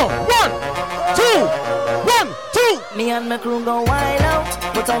 Let me go. 1, 2, 1, 2. Me and my crew go wild out.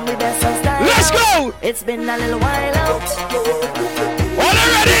 Put on the best and style. Let's go. It's been a little while out. Hold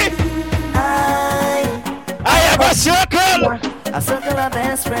ready? I have a circle. A circle of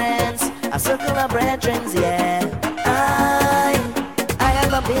best friends, a circle of brethren, yeah. I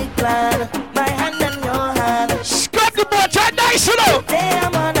have a big plan, my hand in your hand. Scrap the boat, try nice, you know. Today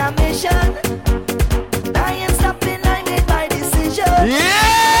I'm on a mission. I ain't stopping, I made my decision.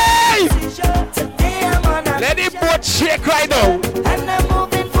 Yeah! Today I'm on a let the boat shake right now. And I'm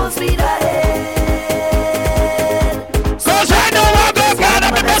moving full speed ahead. Cause I know I'm gonna get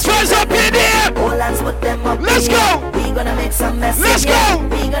up and best friends up in here. All hands put them up. Let's go. We gonna make some mess. Let's go.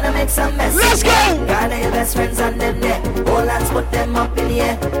 We gonna make some mess. Let's go. Gather your best friends and them there. All hands put them up in the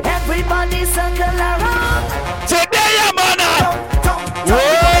air. Everybody circle around. Today I'm on a. Whoa,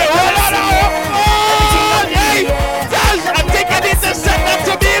 hold on. Oh, hey. Guys, I think I need to send that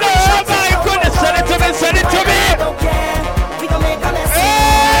to me. Oh my goodness, send it to me, send it to me. We gonna make a mess. Hey.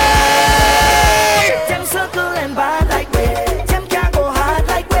 Them circle and bad like we. Them can't go hard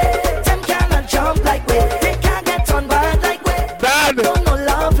like we. Them cannot jump like we. They can't get on bad like we. Dad. Don't know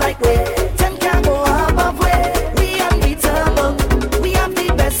love like we. Them can't go above we. We unbeatable. We have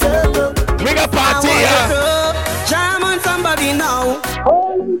the best circle. We got party here. Jam on somebody now.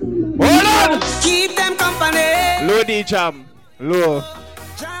 Hold on. Keep them company. Low D jam. Low.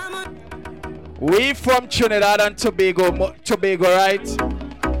 We from Trinidad and Tobago, right?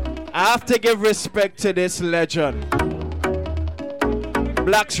 I have to give respect to this legend.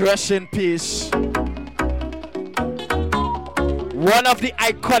 Blacks rest in peace. One of the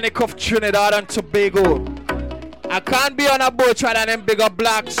iconic of Trinidad and Tobago. I can't be on a boat rather than bigger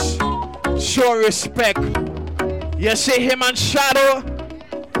blacks. Show respect. You see him and Shadow?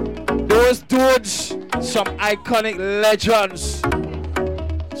 Those dudes, some iconic legends.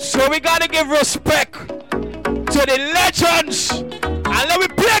 So we gotta give respect to the legends. And let me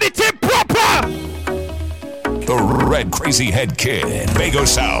play the team proper. The Red Crazy Head Kid, Bago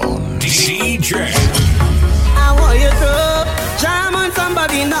Sound, DJ. I want you to jam on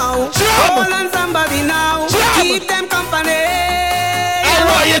somebody now. Hold on somebody now. Keep them company. I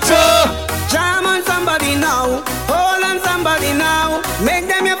want you to jam on somebody now. Hold on somebody now. Make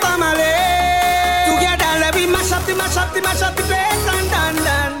them your family. Together let me mash up the place and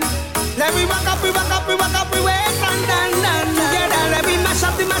done. Let me walk up, we waste and done. Together let me mash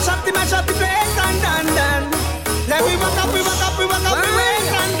up the place and done. Let me walk up, we waste and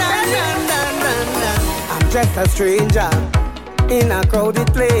done. I'm just a stranger in a crowded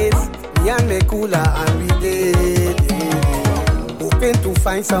place. Me and me cooler and we did. Hoping to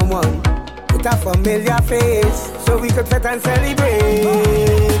find someone with a familiar face so we could fit and celebrate.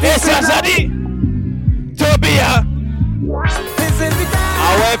 This is Adi Tobia. This is the time. I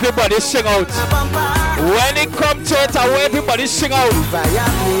want everybody sing out. When it comes to it, I want everybody sing out.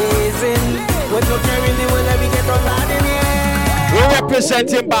 We're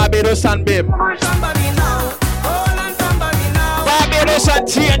representing Barbados and BIM. Barbados and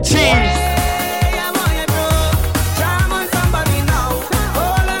TNT.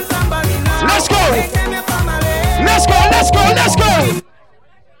 Let's go.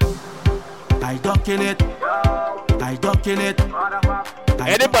 I ducking it.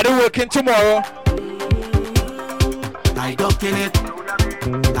 Anybody working tomorrow? I ducking it.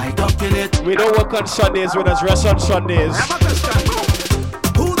 We don't work on Sundays, we just rest on Sundays.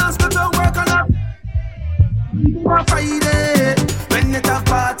 Who does go to work on a Friday when it have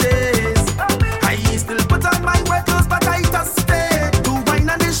parties? I still put on my wet clothes, but I just stay to wine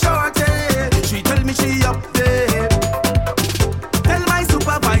on the shorty. She tell me she up there. Tell my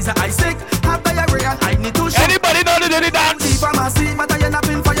supervisor I sick, have diarrhea and I need to shop. Anybody know the dirty dance? Pharmacy, but I end up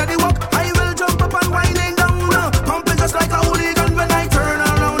in fire the walk. I will jump up and winding down, pumping just like a hooligan when I turn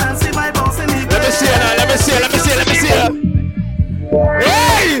around and see my boss in me. Let me see it.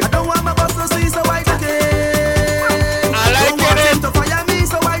 Hey! I don't want my boss to see, so I take it. I like it. To fire me,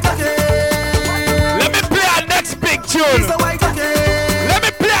 so I take it. Let me play our next big tune. So I take it. Let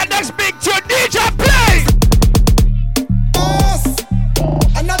me play our next big tune. DJ, play! Boss,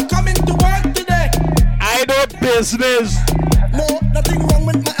 I'm not coming to work today. I know business. No, nothing wrong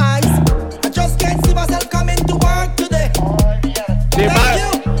with my eyes. I just can't see myself coming to work today.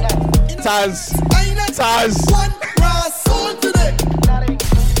 Taz. One raw soul today.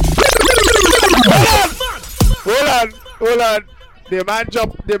 Hold on. The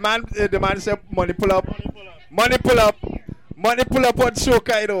man said money pull up on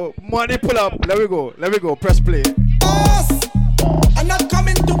soca, you know. Money pull up. Let me go. Press play. Boss, I'm not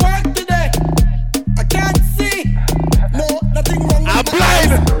coming to work today. I can't see. No, nothing wrong with I'm my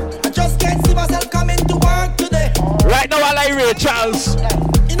blind. eyes. I just can't see myself coming to work today. Right now I like Ray Charles.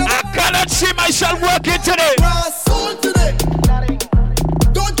 I cannot see myself working today. Raw soul today.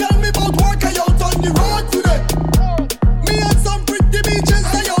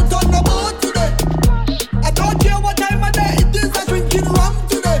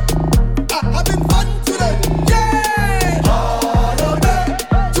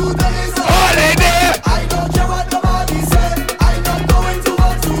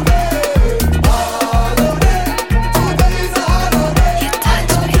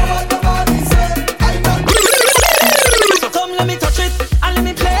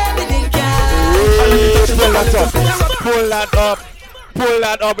 that up. Pull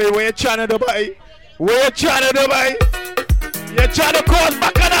that up. Where you trying to do, boy? Where you trying to do, boy? You trying to cause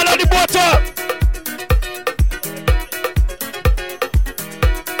back on the boat up.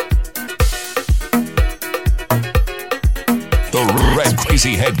 The Red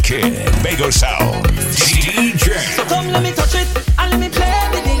Crazy Head Kid, Bago Sound, DJ. So come let me touch it, and let me play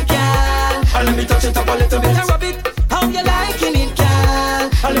with it, girl. And let me touch it up a little bit and rub it, how you liking it,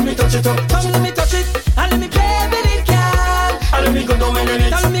 girl. And let me touch it up, come let me touch it, and let me play with it, girl. And let me go down in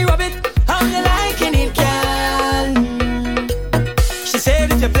it, and let me rub it, how you liking it, girl. She said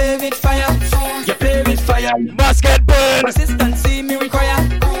if you play with fire, you play with fire, must get burned. Consistency me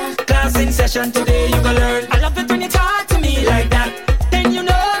require. Class in session today, you gonna learn. I love it when you talk to me like that. Then you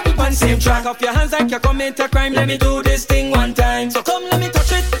know we on same track. Off your hands like you commit a crime. Let me do this thing one time. So come let me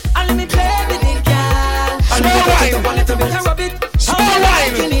touch it, and let me play with it, girl. And let me touch it up a little bit and rub it. Small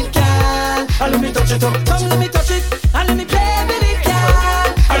wine. It, girl. And let me touch it up. Come let me touch it, and let me play with it,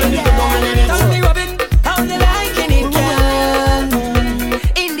 girl. And let me go down in it. And let me rub it. How you liking it, girl?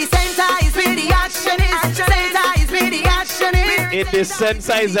 In the center is where the action is. Center is where the action is. In the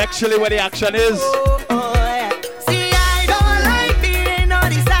center is actually where the action is. See, I don't like being on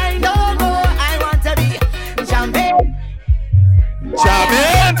the side no more. I want to be jumping.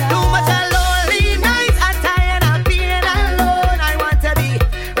 Jumping. Too much a lonely night. I'm tired of being alone. I want to be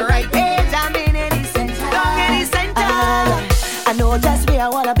right there, jumping in the center. Down in the center. I know just where I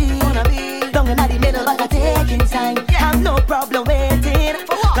wanna be. Down in the middle, but I taking time. Have no problem waiting.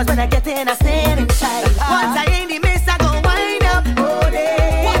 Cause when I get in, I stand inside. Once I in the mist, I go wind up.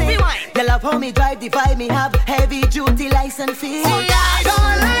 Oh, you love how me drive the vibe, me have heavy duty license fee. I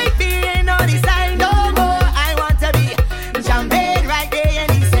don't like being on the side no more. I want to be jumping right there in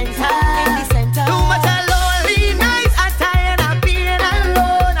the center. Too much a lonely night. I'm tired of being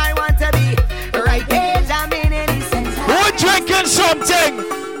alone. I want to be right there, jumping in the center. We're drinking something.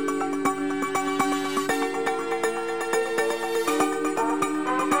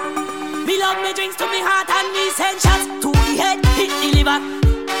 Me love me drinks to me heart and me send shots to the head, hit the liver.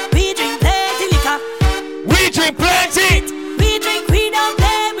 We drink plenty liquor. We drink plenty. We drink, we don't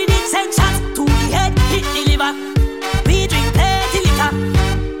play with it. Send shots to the head, hit the liver. We drink plenty liquor.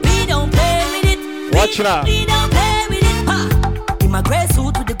 We don't play with it. Watch now. We don't play with it. Ha. In my grey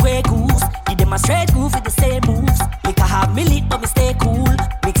suit with the grey goose. Give them a straight groove with the same moves. Liquor have me lit but me stay cool.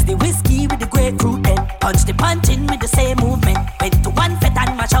 Mix the whiskey with the grapefruit then punch the punch in with the same movement. Went to one fet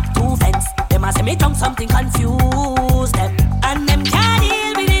and match up two fence. Them a say me drunk something confused them. And them can't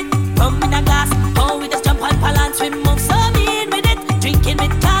deal with it. Rum in a glass, oh we just jump on balance. We move so mean with it. Drinking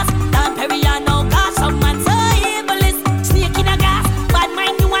with class, Dan Perry and no glass. Some man so evilist, snake in a glass. Bad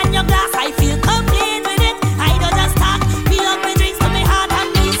mind you and your glass. I feel complete with it. I don't just talk. Fill up my drinks to me heart and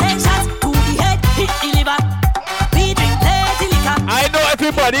me say shots to the head, hit the liver. We drink plenty liquor. I know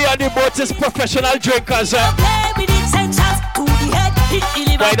everybody on the boat is professional drinkers. Play with it, send shots to the head, hit the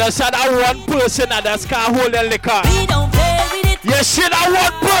liver. Why does that one person that just can't hold their liquor? We don't play with it. You see that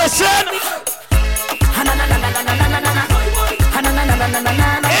one person?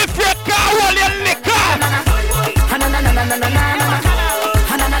 If you can't hold your liquor,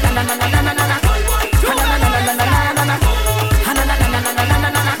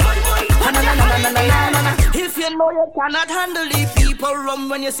 if you know you cannot handle the people rum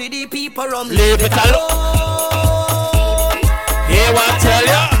when you see the people rum, leave it alone. Here I tell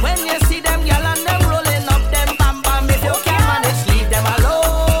ya. When you see them gyal and them rolling up them bam bam, if you can't manage, leave them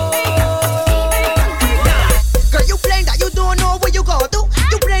alone. Girl, you plain that you don't know where you go to.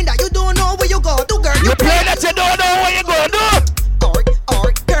 You plain that you don't know where you go to, girl. You play that you don't know what you gonna do.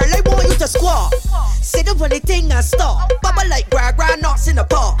 Alright, girl, I want you to squat. Sit up on the thing and stop. Bubble like gra nuts in the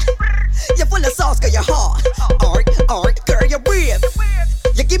pot. You're full of sauce, girl, you're hot. Alright, girl, you're brave.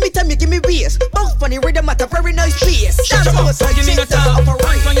 You give me time, you give me waist. Bounce funny rhythm at a very nice pace. That's how it's like, give me no time.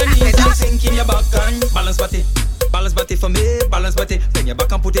 right On your knees, you sink in your back and balance body. Balance body for me, balance body. Bring your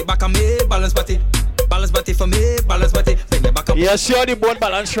back and put it back on me, balance body. Balance body for me, balance body. Bring your back and you see how the boat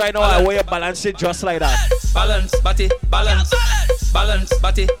balance right now, I way you balance it just like that. Balance body, balance. Balance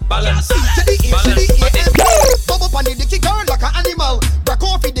body, balance. Balance body. Bubble on the dicky girl like an animal. Break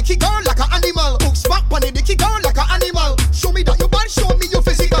off the dicky girl like an animal. Hooks back on the dicky girl like an animal. Show me that you bad, show me your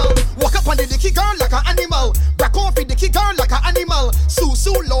physical. Walk up on the dicky girl like an animal. Break off the dicky girl like an animal. Sue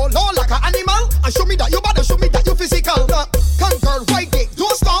low like an animal. And show me that you bad, and show me that you physical. Come girl, ride it,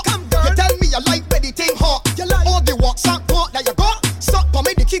 don't stop. Come girl, you tell me you like anything hot. You like all the walks and talk that you got. Suck on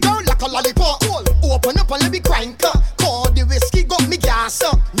me dicky girl like a lollipop. Open up and let me crank up. Call the whiskey, got me gas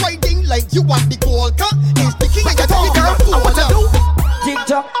up. Riding like you want the gold cup. It's the king and you tell me girl, I want to do. Tick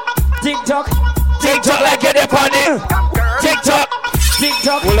tock, tick tock, tick tock like get up on it.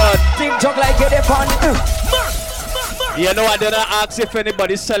 TikTok. Hold on. TikTok like it upon. You know, I didn't ask if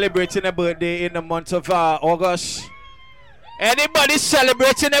anybody's celebrating a birthday in the month of August. Anybody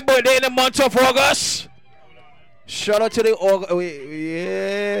celebrating a birthday in the month of August? Shout out to the August.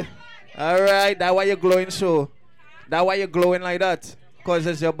 Yeah. All right. That's why you're glowing so. That's why you're glowing like that. Because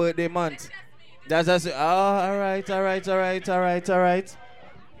it's your birthday month. That's just. Oh, all right.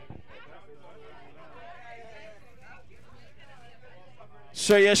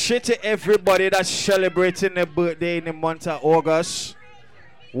 So you shit to everybody that's celebrating their birthday in the month of August.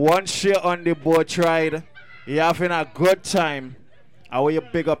 Once you're on the Boatride, you're having a good time. I want you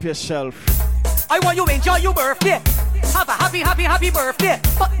big up yourself. I want you enjoy your birthday. Have a happy birthday.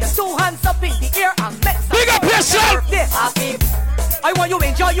 Put your two hands up in the air and make some big up yourself. Birthday. Happy. I want you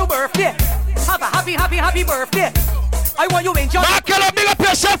enjoy your birthday. Have a happy birthday. I want you enjoy. Markle, big up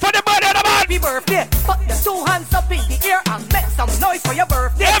yourself for the birthday, man. Happy birthday. Put your two hands up in the air and make some noise for your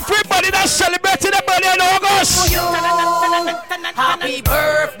birthday. Everybody that's celebrating their birthday in August. Happy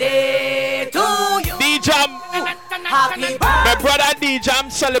birthday to you. D-Jam. Happy birthday. My brother D-Jam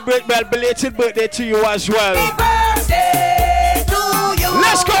celebrate my belated birthday to you as well. Happy birthday to you.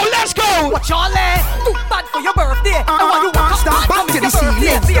 Let's go. What y'all too bad for your birthday. I want you to start back to the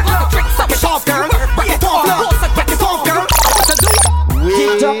ceiling. Back it off, girl. Back it off, girl.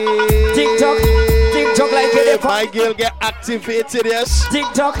 TikTok like it. My girl get activated, yes.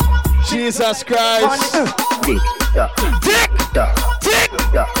 TikTok. Jesus Christ.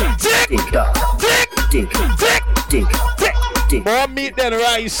 Tick. More meat than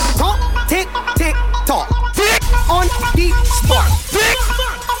rice. Tick, tock. Tick on the spot. Tick.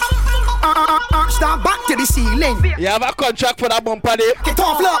 Start back to the ceiling. You have a contract for that bumper day. Get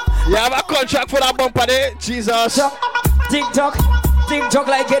off, look. You have a contract for that bumper day. Jesus. TikTok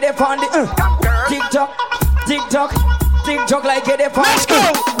like it upon the. TikTok like it upon. Let's go.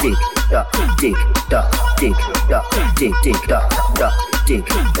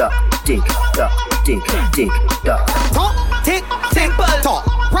 Tick. Simple talk.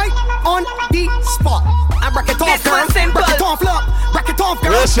 Right on the spot. I break it off, girl. Break it off, look. Break it off,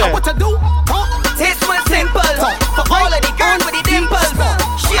 girl. Listen. What to do? This one simple. For all of the girls with the dimples.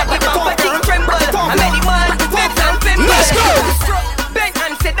 Shake the bumper, thing tremble. And many man, bends and pimples. Let's go. Bend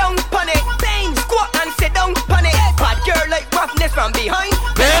and sit down, pon it. Bang, squat and sit down, pon it. Bad girl like roughness from behind.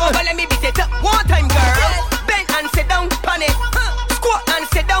 Bend over, let me beat it up one time, girl. Bend and sit down, pon it. Squat and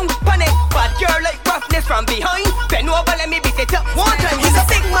sit down, pon it. Bad girl like roughness from behind. Bend over, let me beat it up one time. He's a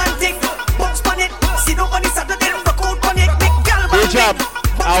big man thing. Box pon it. Sit down on the side of them. Rock out pon it. Big gal man. Good job.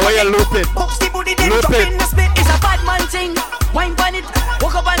 How are you looping? Box the booty then. Loop Drop it. in the spit. It's a bad man thing. Wine pon it.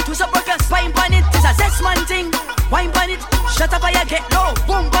 Walk up and twist up workers. Wine pon it. It's a zest man thing. Wine pon it. Shut up or you get low.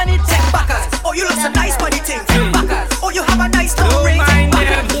 Boom pon it. Take backers. Oh, you look so nice body thing. Take backers. Oh, you have a nice little ring. Take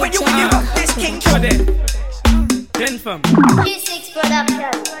backers. When you rock this king. Ten from G6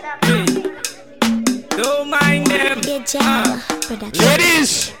 production. don't mind them.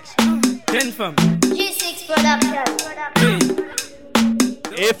 Ladies. Ten from G6 production.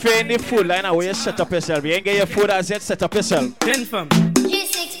 If you're in the food line, how you set up yourself? You ain't get your food as yet, set up yourself. ten from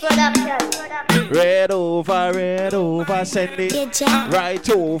G6 production. Red over, send it right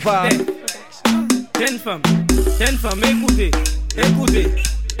over. ten from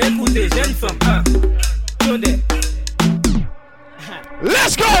écoutez, jeune femme. Today.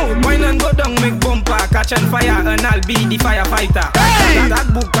 Let's go! Wine and go down, make bumper, catch and fire, and I'll be the firefighter. Hey!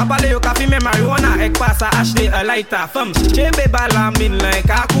 That book, kapale yo kafi me marijuana, ek pasa ashte a lighter. Femme, chebe bala min like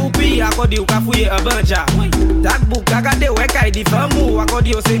a kupi, akodi yo kafuye a banja. That book, agade wekai di famu,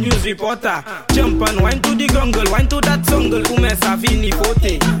 akodi yo se news reporter. Jump and wine to the jungle, wine to that jungle, ou men sa fini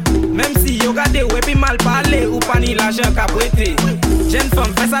fote. Même si yo gade wepi mal parle, ou pani la jen kapwete. Jeune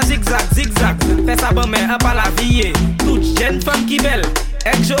femme, fais ça zigzag, fais ça bon mais up à la vie. Toute jeune femme qui belle.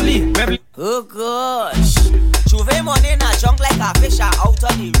 Actually, oh gosh, Juve money in a junk like a fish out on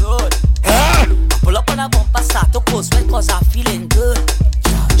the road. Pull up on a bumper, start to post when cause I'm feeling good.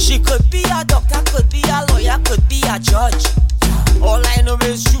 She could be a doctor, could be a lawyer, could be a judge. All I know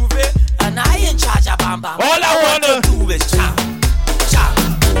is Juve, and I in charge of Bam Bam. All I wanna do is chow, chow,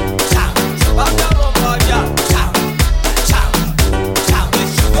 chow. Bam Bam, chow, chow, chow, chow.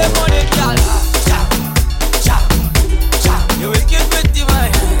 It's Juve money, girl. Chow, chow, chow. You wicked pretty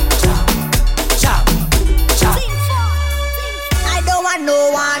man. Chow, chow, chow. I don't want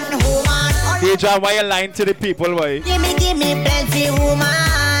no one woman. DJ, why you lying to the people, boy? Give me plenty woman.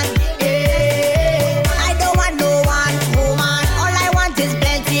 I don't want no one woman. All I want is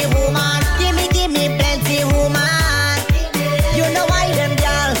plenty woman. Give me plenty woman. You know why them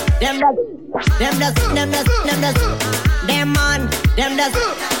girls, them man, them does.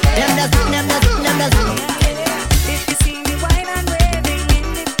 Them does. If you see me wine and waving in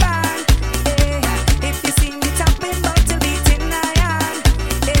the pan, if you see me tapping bottle beating iron,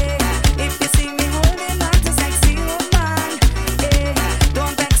 if you see me holding on to sexy woman,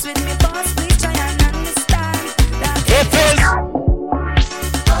 don't vex with me, boss. Please try and understand that it is.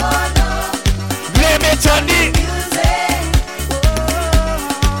 Blame it on the music.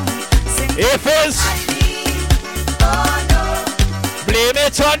 if it's. Blame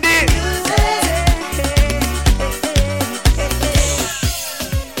it on the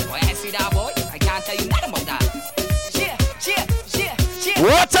Boy, I see that boy. I can't tell you nothing about that. Yeah.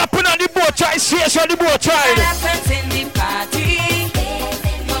 What's happening on the Boatride? Yes, on the Boatride. What happens in the party?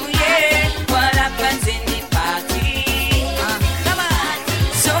 Oh yeah, what happens in the party? Come on.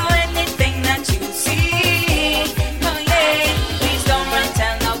 So anything that you see, oh yeah, please don't run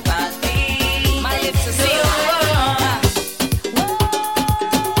tell nobody. My lips are so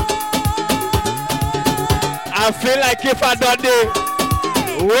I feel like if I done the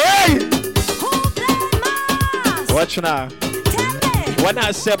wait. Watch now. When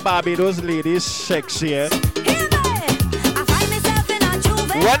I said Barbados ladies sexy, when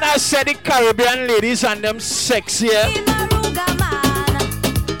I said the Caribbean ladies and them sexy,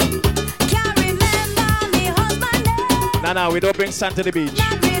 nah, we don't bring sand to the beach.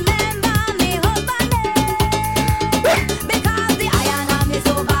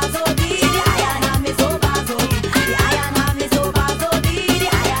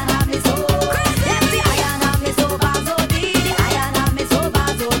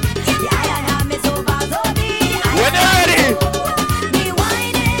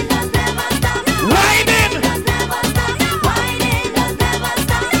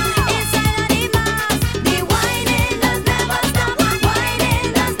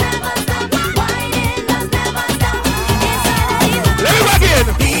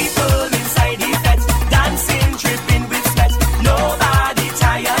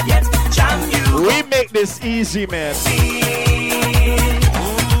 This easy, man.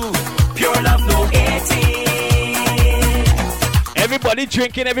 pure love, no 18. Everybody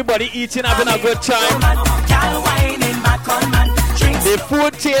drinking, everybody eating, having a good time. The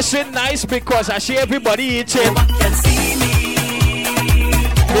food tasting nice because I see everybody eating.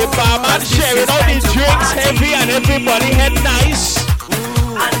 The barman sharing all the drinks heavy and everybody head nice.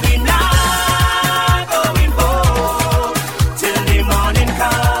 And we not going home till the morning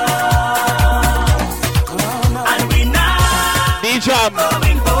comes. And we not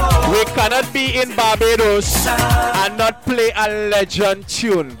going home. We cannot be in Barbados and not play a legend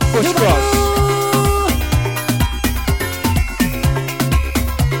tune. Push cross.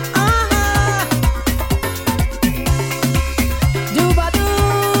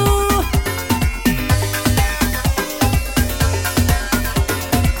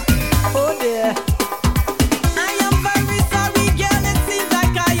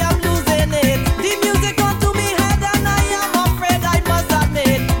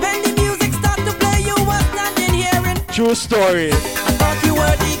 True story. I thought you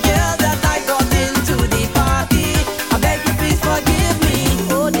were the girl that I got into the party. I beg you please forgive me.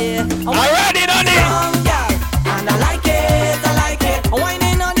 Oh dear. Already done it. And I like it, I like it. I'm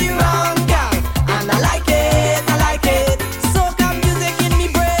whining on the wrong girl. And I like it, I like it. Soca music in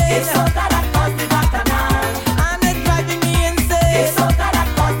me brain. It's soca that caused the bacchanal. And it's driving me insane. It's soca that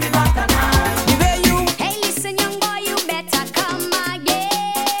caused the bacchanal. The way you. Hey, listen, young boy, you better come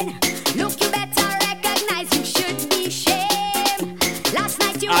again. Look, you better recognize you should be shame. Last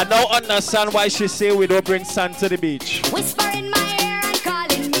night you. I don't understand why she say we don't bring sand to the beach. Whisper in my ear and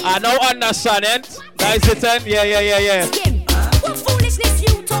calling me. I don't understand it. Guys, it end? Yeah. Skim. What foolishness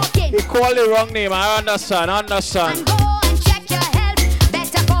you talking? He called the wrong name. I understand. And go and check your health.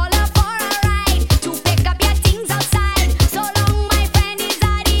 Better call her for a ride to pick up your things outside. So long, my friend, is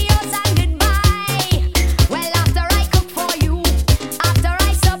adios and goodbye. Well, after I cook for you, after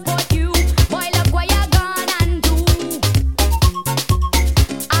I support you, boy, look what you gonna do.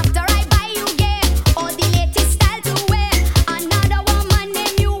 After I buy you gear or the latest style to wear, another woman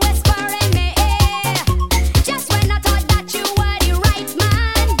named you whisper in my ear. Just when I thought that you were the right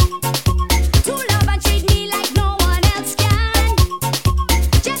man to love and treat me like no one else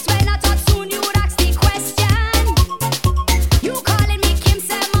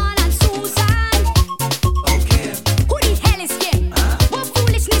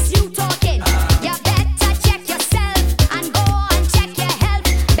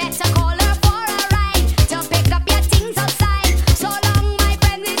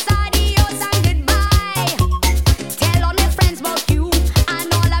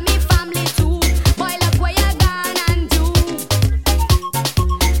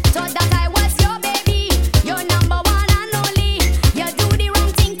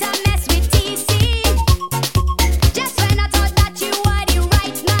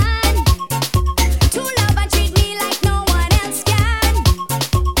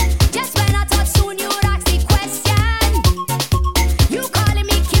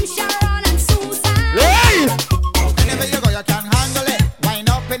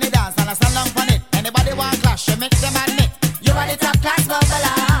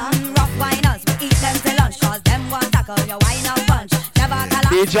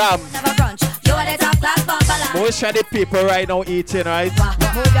D-Jam. Never brunch. You are the top class bumper. Most of the people right now eating, right?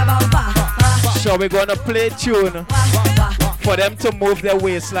 So we're gonna play tune for them to move their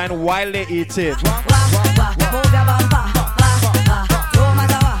waistline while they're eating.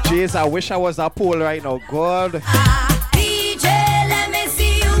 Jeez, I wish I was that pole right now. God. DJ, let me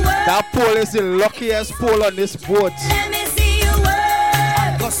see you work. That pole is the luckiest pole on this boat. Let me see you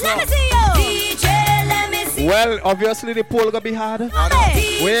work. Let me see you. DJ, let me see. Well, obviously the pole gonna be hard.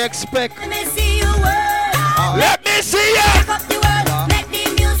 We expect. Let me see you work. Let me see you. Jack up the world. Make the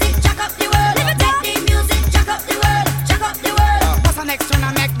music jack up the world. Make the music jack up the world. Jack up the world. What's the next one?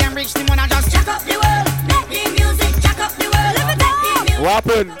 I make them reach the moon and just jack up the world. Make the music jack up the world. Let me take the music. What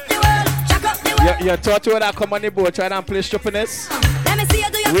happened? Jack up the world. You thought you would have come on the boat trying and play stupidness? Let me see you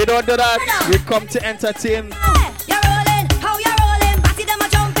do your. We don't do that. We come to entertain. You're rolling. How you're rolling? Batty them a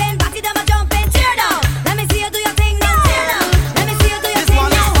jumping. Batty them a jumping. Tear down. Let me see you do your thing now. Tear down. Let me see you do your thing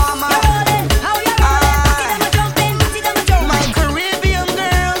now. You're rolling. How you're rolling? Batty them a jumping. Batty them a jumping. my Caribbean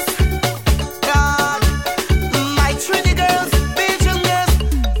girls, God, my Trinity girls, Belgian girls,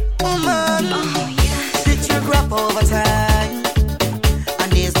 woman. Did you grow up over time? And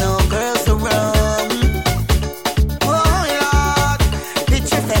there's no girls around. Oh Lord, did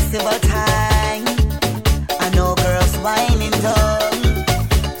you festival time? And no girls whining down.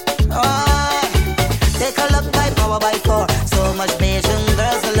 Oh, take a look by power by four. So much Belgian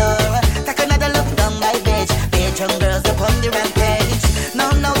girls galore. Take another look down my beach. Belgian girls upon the rampage.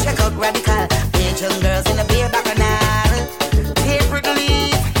 Now check out radical. Belgian girls in a beer bacchanal. Tapered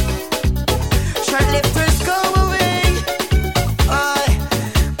leaf. Shirt lifters go away. I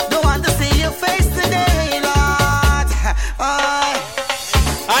don't want to see your face today, Lord.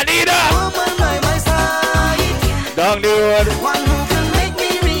 Anita! Woman by my side. Down the road. One who can make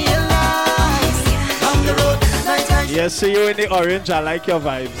me realize. Down the road, night time. Yes, see you in the orange. I like your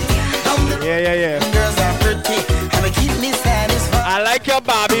vibes. Yeah. Girls are pretty, and they keep me satisfied. I like your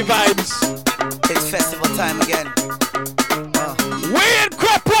Barbie vibes. It's festival time again. We in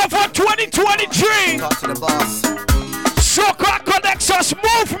Cropover 2023. Talk to the boss. Soca Connects Us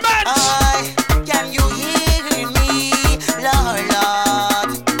Movement. Can you hear me, Lord?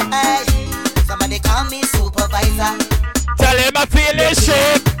 Hey, somebody call me supervisor. Tell him I feel this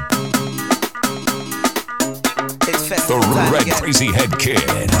shit. It's The festival time Red again. Crazy Head Kid,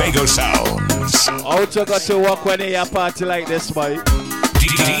 Bago Sounds. How you got to work when you have a party like this, boy?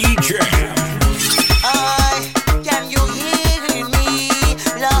 DJ. Can you hear me,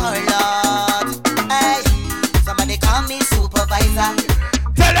 Lord? Hey, somebody call me supervisor.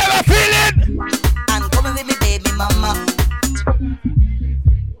 Tell them I feel it. And coming with me, baby mama.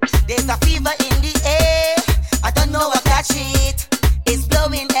 There's a fever in the air. I don't know what that shit. It's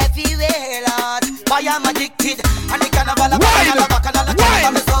blowing everywhere, Lord. Why I'm addicted? And the carnival of Why?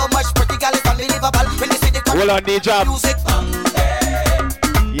 So much pretty girl is unbelievable. When you see the Hold on, D-Jam. music,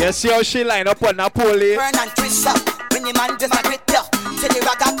 You see how she line up on that pole? burn and twist up. When the man just a grip ya, to the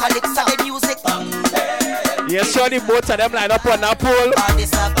ragga calypso, the music. You see how the both of them line up on that pole? All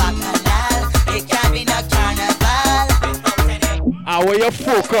this a bacchanal, it can be no carnival. How will you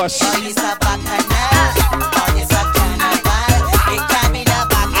focus? All this a bacchanal, all this a carnival, it can be no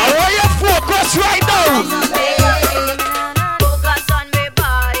bacchanal. How will you focus right now? Focus on me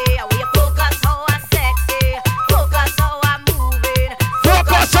body. I will you focus how I'm sexy. Focus how I'm moving.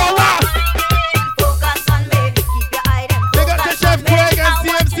 Focus on what? Focus on me. Keep your eye them. Big up to Chef Craig and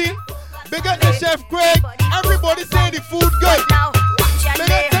CMC. Big up to Chef Craig. Everybody say the food good. Now watch your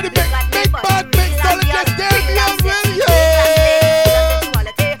Big up to the big bad, big solid just there.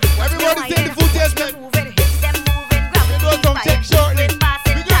 Everybody say the food tastes good. We do a song check shortly.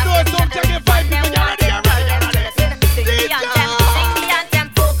 We gonna do a song check in 5 people. Get ready, get ready, get ready.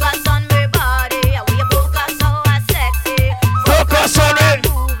 Focus on me body. I will you focus how I'm sexy. Focus on it.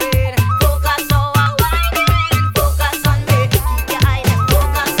 Focus how I'm whining. Focus on me. Keep your eye them.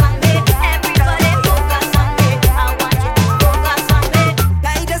 Focus on me. Everybody focus on me. I want you to focus on me.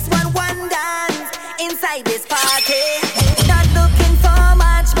 I just want one dance inside this party. Not looking for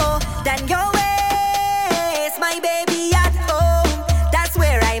much more than your waist, my baby at home. That's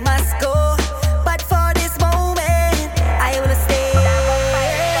where I must go. But for this moment, I will stay.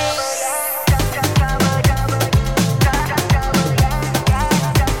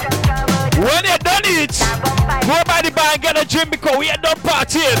 When you done it, go by the bar and get a drink because we are done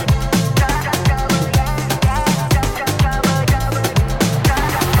partying.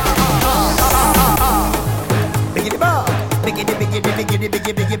 Biggie.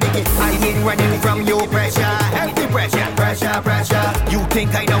 I ain't running from your pressure. Heavy pressure. You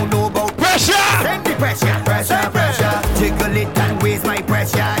think I don't know about pressure? Send the pressure. Jiggle it and raise my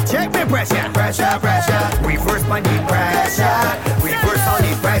pressure. on the pressure. Reverse all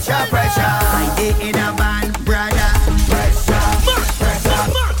the pressure. I did in a van, brother. Pressure.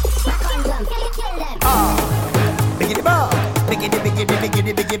 Biggity bar. Biggity.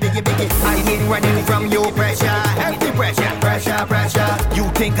 I ain't running from your pressure. Heavy pressure. You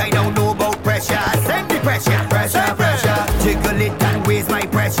think I don't know about pressure? Send the pressure. Jiggle it and raise my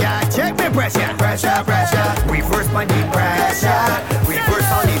pressure. Check my pressure. Reverse on the pressure.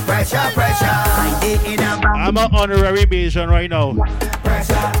 Reverse on the pressure. I did in a van. I'm an honorary Bayesian right now.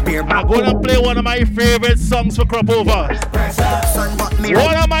 I'm gonna play one of my favorite songs for Cropover.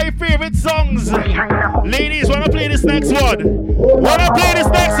 One of my favorite songs. Ladies, wanna play this next one? You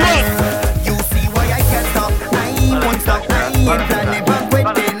see why I can't stop. I won't stop. I ain't planning on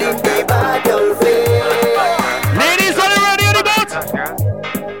quitting in the battlefield. Ladies, are you ready on the boat?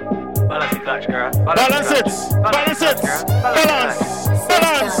 Balance it.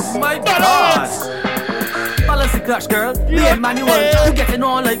 My God. Balance the clutch, girl. Be a manual. You getting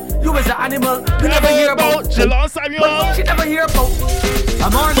on like you as an animal. You never hear about. She lost Samuel. She never hear about.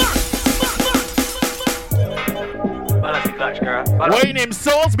 I'm on. What your name?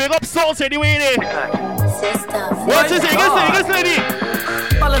 Souls? Big up Souls anyway. What you say? Yes, lady.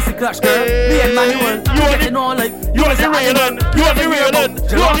 Balance the clutch, girl. Be a manual. You getting on like you as an animal. You are the real.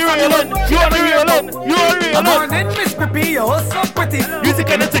 I'm on in Miss Pippi. You're so pretty. Music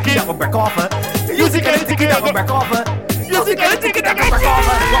and a ticket. That will break off her. Music and a ticket. That will break off her. Music and a ticket. That will break off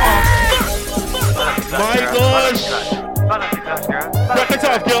her. My gosh. Rock it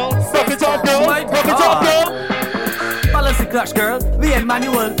off, girl. Balance the clutch, girl. Be a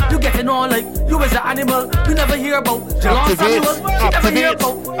manual. You getting on like you as an animal. You never hear about.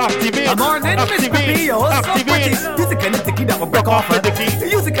 Activate. I'm on in Miss Pippi. You're so pretty. Music and a ticket. That will break off her.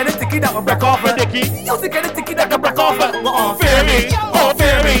 Music and a ticket. That will break off her. Music and a ticket. That will break off her. Fear me.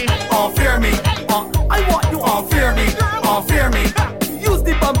 Fear me. I want you all fear me. Use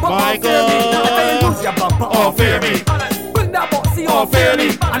the bumper. My God. Use your bumper. Fear me. Bring that boxy. Fear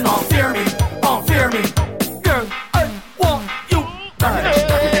me. And fear me. Girl, I want you.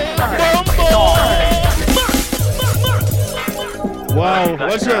 Wow,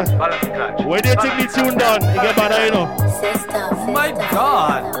 what's your? When do you think the tune done? You get better, you know. My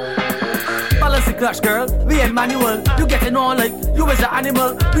God. Balance the clutch, girl. Be a manual. You getting on like you as an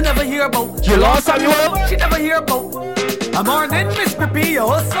animal. You never hear about. You lost Samuel? She never hear about. I'm on in Miss Pippi.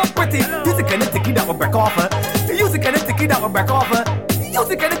 You're so pretty. Music and a ticky that will break off her. Music and a ticky that will break off her.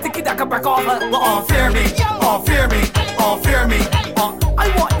 Music and a ticky that can break off her. Fear me. I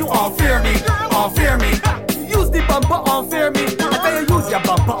want you all fear me. Use the bumper on fear me. I tell you use your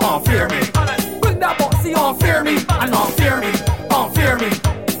bumper on fear me. Bring that boxy on fear me. And fear me.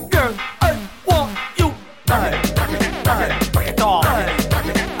 Girl, I want you. Break it off.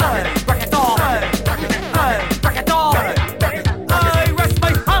 I rest my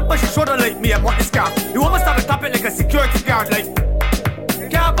hand but she shoulder like me and want this car. You almost have to tap it like a security guard like. You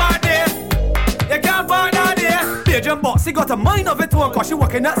can't buy that there. Pigeon boxy got a mind of it one cause she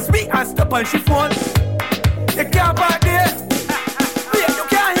working that sweet and step on she phone. You can't buy there. You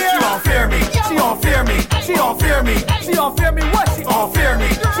can't hear. She all fear me. What? She all fear me. What? She all fear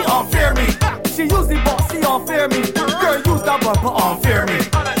me. She use the boxy on fear me. Girl, use that bumper on fear me.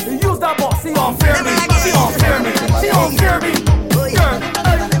 Use that boxy on fear me. She all fear me. Girl,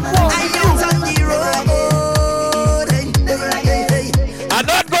 I'm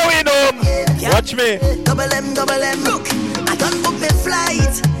not going home. Watch me. Double M. Look, I don't book the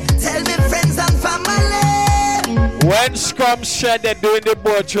flight. Tell me friends and family. When SCUM said they're doing the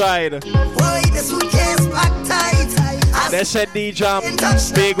Boatride, Boy, the suitcase packed tight. they said DJ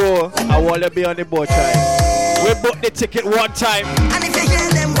Bigo, I want to be on the Boatride. We booked the ticket one time. And if you hear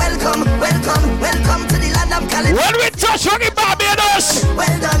them, welcome to the land of California. When we touch on the Barbados.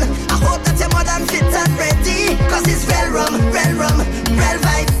 Well done. I hope that you're more than fit and ready. Cause it's real rum, real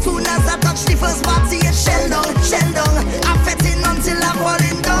vibe. Soon as I touch the first party, it's shell down. I'm fetting until I'm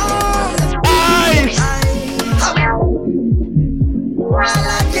falling down. All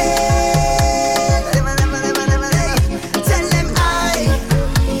again. Tell them I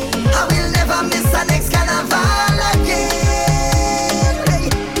will never miss the next carnival again.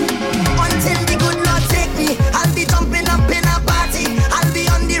 Until the good Lord take me, I'll be jumping up in a party. I'll be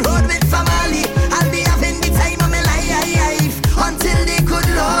on the road with family. I'll be having the time of my life. Until the good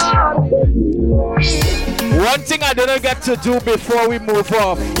Lord. One thing I didn't get to do before we move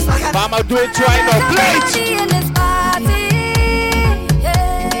off, but I'm gonna do it right now. Play it.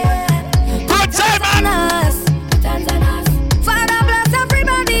 Good time, man. Father bless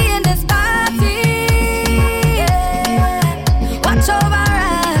everybody in this party. Watch over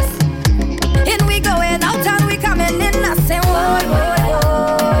us. In we going out and we coming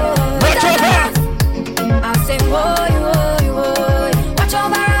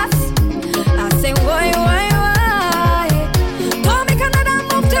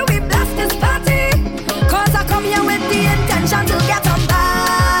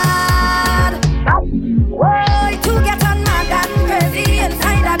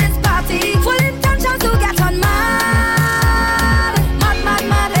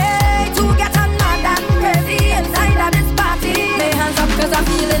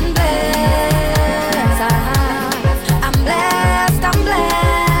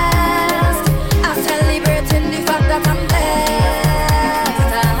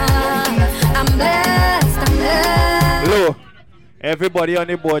Everybody on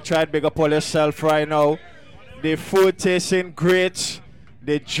the boat, try to big up all yourself right now. The food tasting great.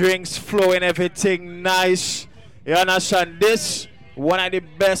 The drinks flowing, everything nice. You understand? This one of the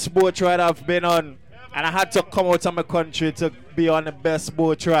best boat ride I've been on. And I had to come out of my country to be on the best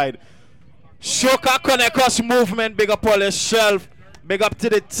boat ride. Soca Connect Us movement, big up all yourself. Big up to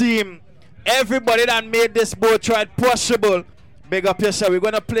the team. Everybody that made this boat ride possible. Big up yourself. We're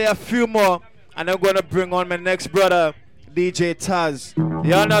going to play a few more. And I'm going to bring on my next brother, DJ Taz.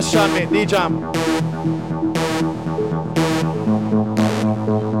 You understand me? DJ.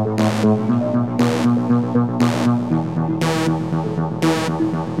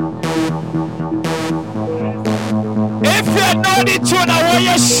 If you know the tune, I want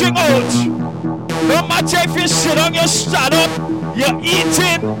you to sing out. No matter if you sit on, you stand up, you're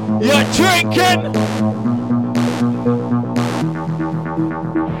eating, you're drinking.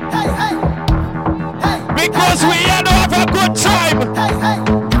 Because we here to have a good time.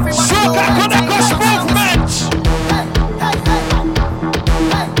 Soca Connect Us movement.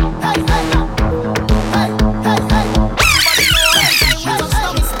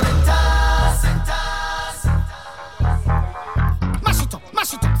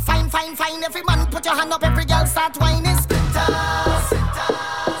 Fine, every man put your hand up, every girl start whining.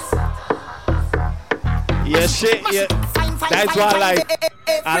 Yes, shit, yeah. That's why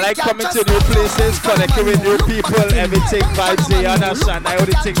I like coming to new places, connecting with new people, everything vibes there, you understand? I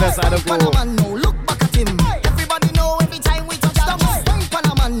only think that's how to go. Look back at him. Everybody know every time we touch down.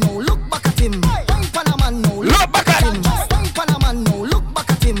 Panaman, no, look back at him. Panaman, no, look back at him. Panaman, no, look back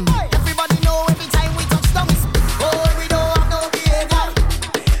at him. Everybody know every time we touch down. Oh, we don't have no behavior.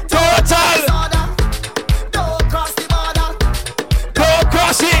 Total. Don't cross the border. Don't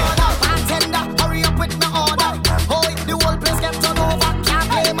cross it. Bartender, hurry up with my order. Oh, the whole place get turned over. Can't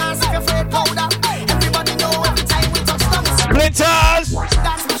play my secret powder. Everybody know every time we touch down. Splinters.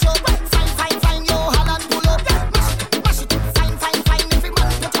 That's my show. Fine, yo, Holland pull up. Mash it, fine. Every man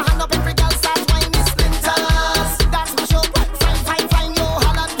put your hand up, every girl start whining. Splinters. That's my show. Fine, yo,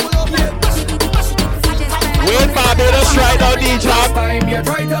 Holland pull up. Mash it, fine. We're in Barbados right now, DJ. Time you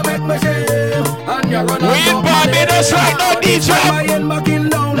try to make me shame, and you run. We're in Barbados right now, DJ. I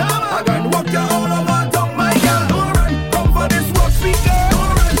can walk you all over top my girl. Don't run, come for this rock speaker.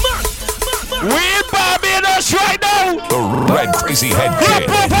 We're in Barbados right now. The Red Crazy Head Kid.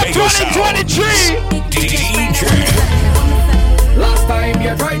 Cropover 2023. DJ. Last time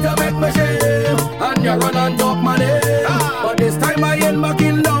you tried to make me shame, and you run and talk my name. But this time I ain't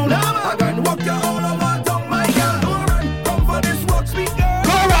backing down. I can walk you all over top my girl. Don't run, come for this rock speaker.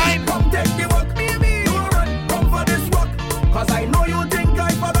 Go right. Come take the walk, baby. Don't run, come for this rock. Cause I know you think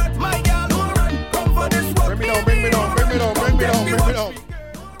I forgot my girl. Don't run, come for this rock. Bring me down.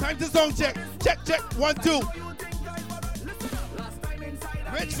 Time to song check. Check. 1, 2.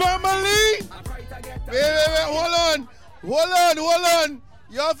 Rich family. Wait. Hold on.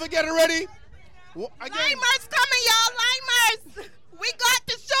 Y'all forget already? Again. Limers coming, y'all. Limers. We got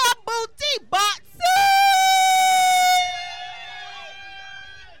the show booty box.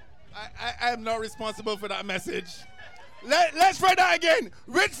 I am not responsible for that message. Let's try that again.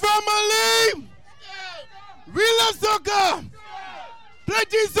 Rich family. We love soccer.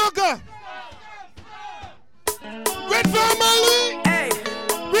 Plenty soccer. Rich family. Hey.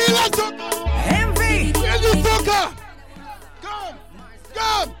 We love soccer. Envy. Plenty soccer.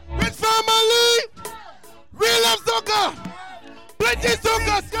 Come. Rich family. We love soccer. Plenty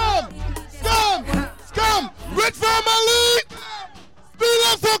soccer. Scum. Rich family. We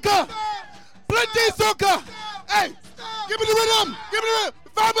love soccer. Plenty soccer. Hey, give me the rhythm.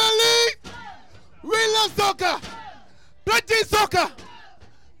 Family. We love soccer. Plenty soccer.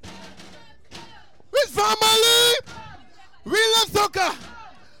 Rich family. We love soccer.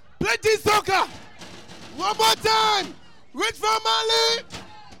 Plenty soccer. One more time. Rich family.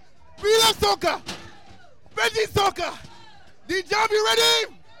 We love soccer. Plenty soccer. DJ, you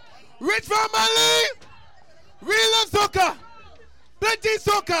ready? Rich family. We love soccer. Plenty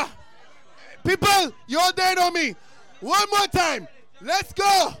soccer. People, you're dead on me. One more time. Let's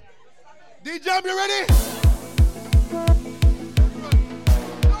go. DJ, you ready?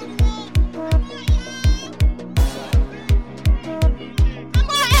 Come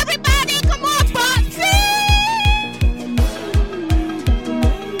on, everybody. Come on, Foxy.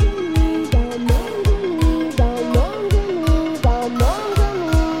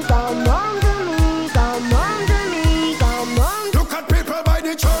 Look at people by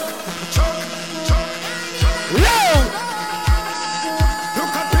the truck. Yo!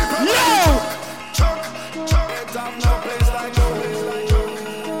 Look at people by the truck.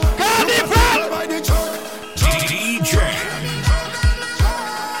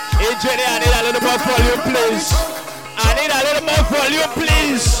 little more volume, please. I need a little more volume,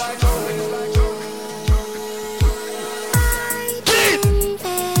 please.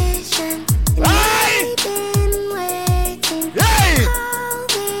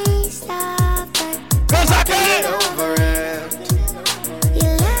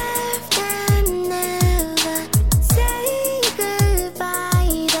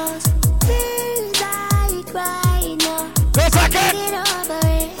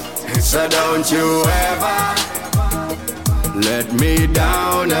 So don't you ever let me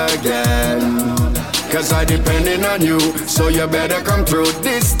down again, 'cause I depending on you, so you better come through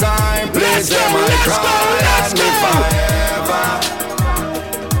this time. Please hear my call and if I ever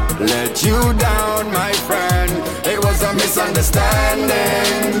let you down, my friend, it was a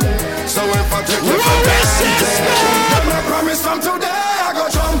misunderstanding. So if I take you for granted, then I promise from today I go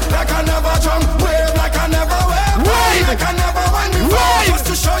jump like I never jump, wave like I never wave, wave like I never went before, just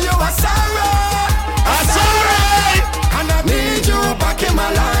to show you I'm sorry. I'm sorry, and I need you back in my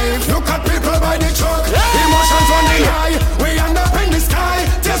life. Look at people by the truck, emotions running high. We end up in the sky,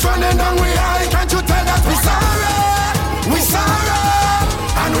 tears running down we high. Can't you tell that we sorry,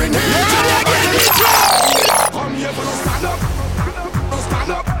 and we need you back in the truck. Come here, but don't stand up, don't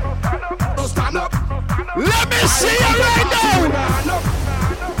stand up, don't stand up. Let me see you right now. Man up,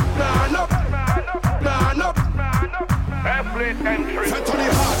 man up. Fret on the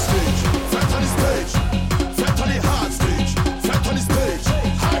hard stage, fret on the stage, fret on the hard stage, fret on the stage,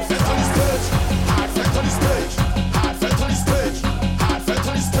 hard fret on the stage, hard fret on the stage, hard fret on the stage, hard fret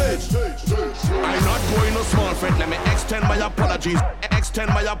on the stage. I'm not going no small fret, let me extend my apologies, extend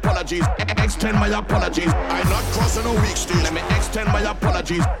my apologies, extend my apologies. I'm not crossing a weak stage, let me extend my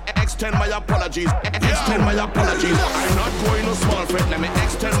apologies, extend my apologies, extend my apologies. I'm not going no small fret, let me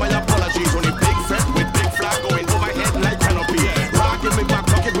extend my apologies. Only big fret with big flag going overhead like canopy. Rocking me back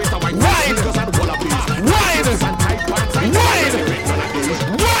pocket with a white wine, because I'm wallabies. Wine, and tight pants, wine, wine,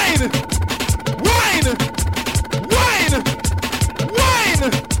 wine, wine, wine, wine.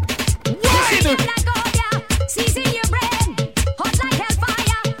 Season your brain, hot like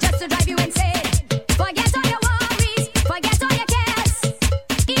hellfire, just to drive you insane. Forget all your worries, forget all your cares.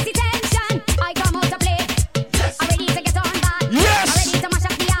 Easy tension, I come out to play. Yes. I'm ready to get on bad. Yes. I'm ready to mash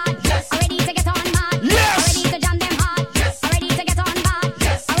up the yard. Yes. I'm ready to get on mad. Yes. I'm ready to jam them hard. Yes. I'm ready to get on bad.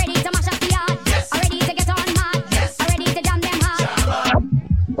 Yes. I'm ready to mash up the yard. Yes. I'm ready to get on mad. Yes. I'm ready to jam them hard.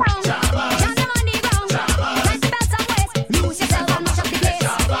 Jam them on the ground. Time to belt some waist. Lose yourself and mash up the place.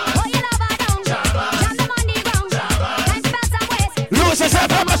 Oh, you love her down. Jam them on the ground. Time to belt some waist. Lose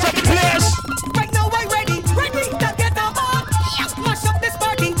yourself and mash up the place. Right now I'm ready to get on board. Mash up this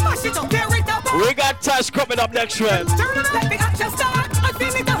party, mash it up, tear it up. We got Tash coming up next week. Turn up, let the action start. I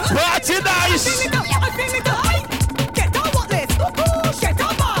feel it the high. Party nice. I feel it the high. Get on what list? Get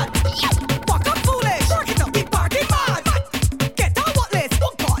on bad. Walk up foolish. Work it up, be party mad. Get on what list?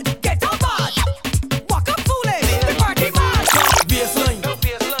 Oh God, get on bad. Walk up foolish, be party mad. Baseline,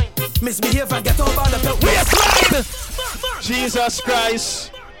 misbehave and get on bad. Baseline. Jesus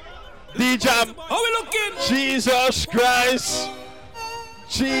Christ. D-Jam. How we looking? Jesus Christ.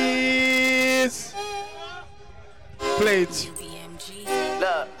 Jeez. Plate.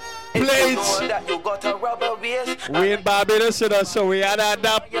 Plate. We in Barbados, so we had to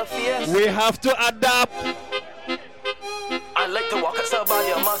adapt. We have to adapt. I like to walk at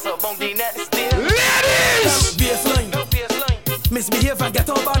somebody, muscle bone the next day. Ladies! Baseline, misbehave and get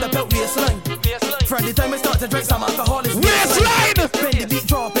on bad about baseline. From the time I start to drink some alcohol, it's baseline. When the beat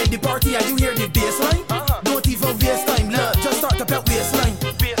drop in the party and you hear the baseline, don't even waste time, look, just start to belt baseline.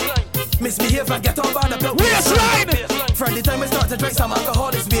 Misbehave and get on bad about baseline. From the time I start to drink some alcohol,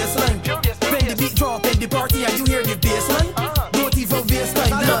 it's baseline. When the beat drop in the party and you hear the baseline, don't even waste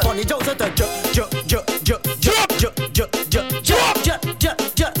time, look. On the jump,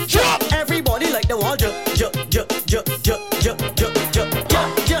 jump. Everybody like the wall, jump.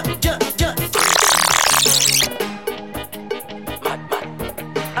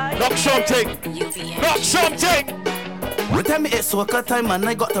 Knock something. Knock something. You tell me it's worker time and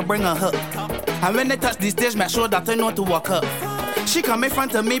I got to bring her up. And when they touch the stage, make sure that I know to walk up. She come in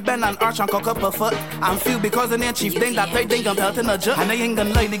front of me, bend and arch and cock up her foot. I'm feel because the name chief thing that I think I'm pelting a jet. And I ain't gonna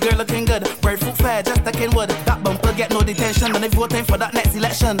lie, the girl looking good. Breadfruit fair, just a Kenwood. That bumper get no detention, and they voting for that next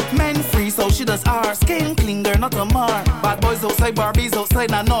election. Men free, so she does our skin clean, girl, not a mar. Bad boys outside, Barbies outside,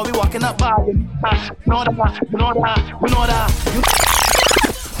 now no, we walking up bar. We know that.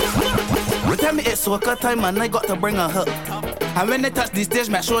 You tell me it's worker time and I got to bring her up. And when they touch the stage,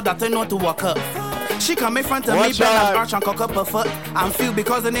 make sure that I know to walk up. She come in front of me, bend and arch and cock up her foot. I'm feel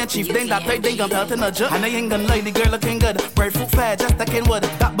because the name chief thing that they think I'm pelting a jet. And I ain't gonna lie, the girl looking good. Breadfruit fair, just like in wood.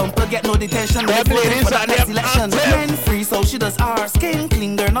 That bumper get no detention. They voting for the next election. Men free, so she does our skin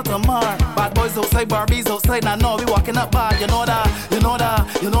clean, girl, not a mar. Bad boys outside, Barbies outside. Now know we walking up bad. You know that, you know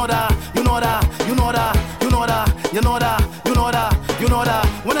that, you know that, you know that, you know that, you know that, you know that, you know that, you know that.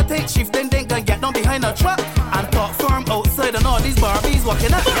 When I take shift, then they gonna get down behind a truck and talk firm outside and all these Barbies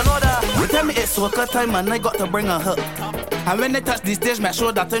walking up. You know that. You tell me it's worker time and I got to bring her up. And when they touch the stage, make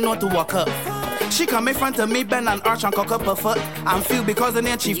sure that I know to walk up. She come in front of me, bend and arch and cock up her foot. I'm feel because the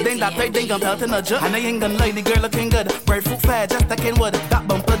name chief thing that they think I'm pelting a jet. And I ain't gonna lie, the girl looking good. Breadfruit fair, just like in wood. That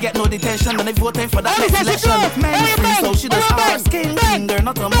bumper get no detention, and they voting for that next election. Men free, so she does our skin clean, girl,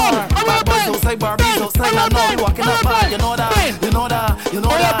 not a mar. Bad boys outside, Barbies outside, now know we walking up bad. You know that, you know that, you know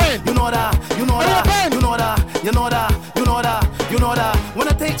that, you know that, you know that, you know that, you know that, you know that, you know that. When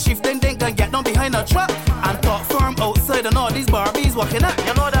I take shift, then they gonna get down behind a truck and talk firm outside, and all these Barbies walking up.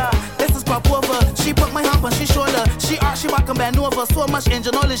 You know that. This is Cropover. She put my hand on she shoulder. She arch, she back and bend over. So much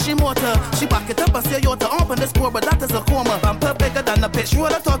engine oil, she motor. She back it up and say yo to open this core, but that is a coma. Bumper bigger than a pitch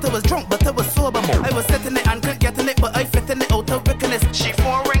road. I thought I was drunk, but I was sober. I was sitting it and couldn't get in it, but I fit in it out of wickedness. She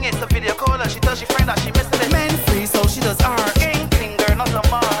phone ring, it's a video caller. She tells she friend that she missing it. Men free, so she does R. King, girl, not a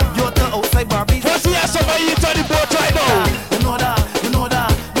man. You're the outside Barbie. Let's see somebody you turn the boat right now. You know that, you know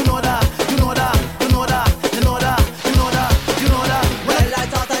that, you know that, you know that, you know that, you know that, you know that, you know that. Well, I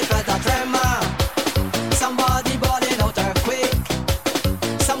thought I felt a tremor. Somebody boarding out earthquake.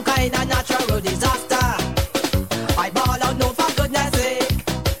 Some kind of natural disaster. I ball out, no, for goodness sake.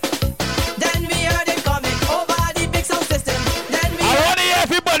 Then we heard it coming over the big sound system. Then we I want to hear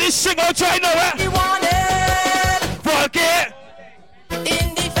everybody sing out right now, eh? We wanted Volky.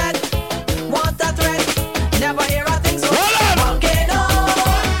 in the fed. Want a threat. Never hear a thing so. Volcano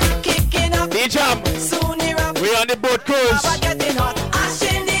kicking up. D-Jam. Soon erupt. We on the boat cruise. Getting hot. Ash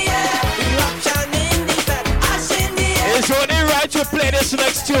in the air. Eruption in the fed. Ash in the air. It's only right to play this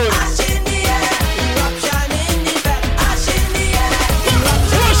next tune. Ash in the air. Eruption in the fed. Ash in the air.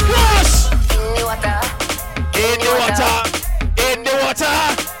 Push cross. In the water. In the water. In the water.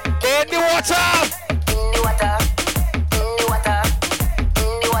 In the water. In the water. In the water.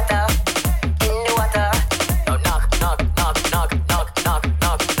 In the water. In the water. Now knock, knock, knock, knock, knock, knock,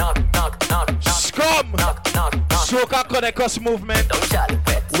 knock, knock, knock, knock, SCUM. Soca Connect Us movement.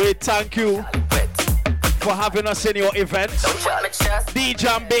 We thank you for having us in your event.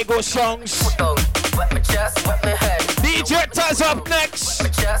 DJ Bego songs. DJ Taz up next.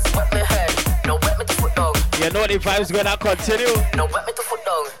 You know the vibes gonna continue.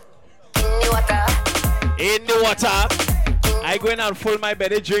 In the water. I go in and full my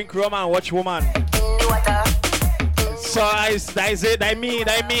belly, drink rum and watch woman. So that's it. I mean,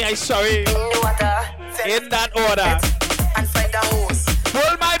 I sorry. In that order.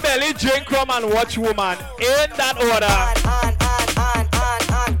 Full my belly, drink rum and watch woman. In that order.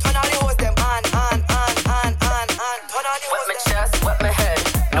 Wet my chest, wet my head.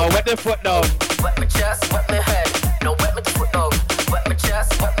 Now wet the foot down. Wet my chest, wet my head. No, wet my foot down. Wet my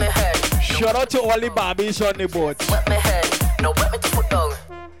chest, wet my head. Shout out to all the Barbies on the boat. Wet my head. No, wet my foot down.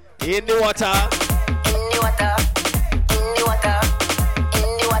 In the water. In the water. In the water. In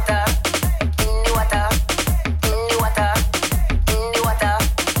the water. In the water. In the water. In the water.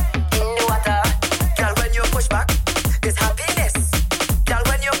 In the water. Girl, when you push back, it's happiness. Girl,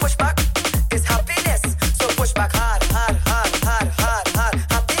 when you push back, it's happiness. So push back hard, hard, hard, hard, hard, hard.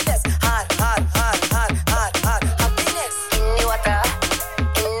 Happiness, hard, hard, hard, hard, hard, hard. Happiness. In the water.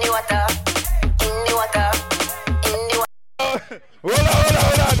 In the water. In the water. In the water.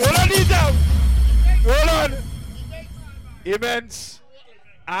 Hold on, D-Jam. Hold on. Immense.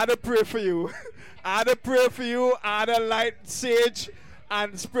 I had to pray for you. I had to pray for you. I had to light sage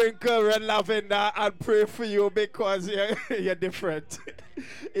and sprinkle red lavender and pray for you because you're different.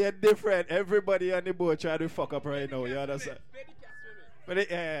 You're different. Everybody on the boat trying to fuck up right now. You understand? But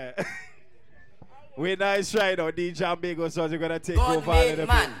yeah. We nice right now. DJ Bego, so you're going to take God over. made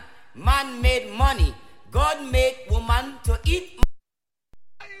man. Man made money. God made woman to eat.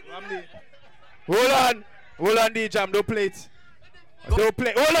 Hold on, DJ, don't play it. Don't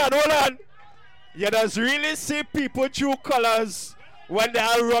play. Hold on. You just really see people true colors when they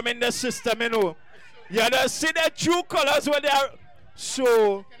are roaming the system, you know. You just see their true colors when they are.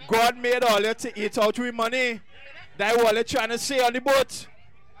 So, God made all you to eat out with money. That's what they're trying to say on the boat.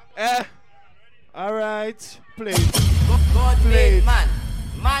 Alright, play it. God made man.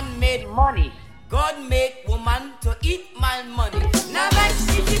 Man made money. God made woman to eat man money. Now like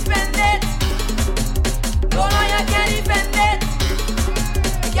if she spend it, no lawyer can defend it.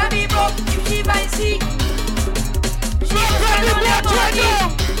 You can be broke if she spicy.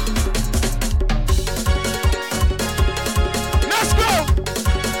 Let's go.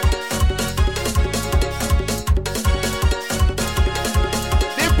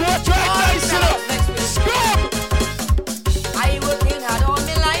 The Boatride nice up. SCUM. I working hard all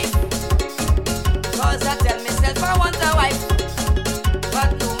my life, cause I tell myself I want a wife. But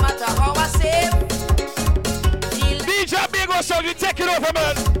no matter how I save, DJ Bigo, so you take it over,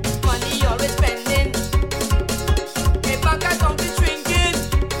 man. money always spending. My bank account is shrinking.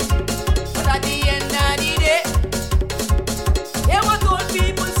 But at the end of the day, hear what old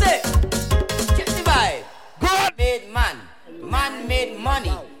people say. Check the vibe. God made man. Man made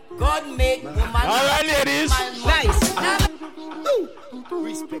money. God made woman. All right, ladies. Nice.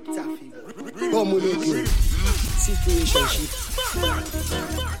 Respect community, situationship,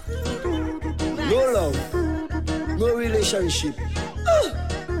 no love, no relationship.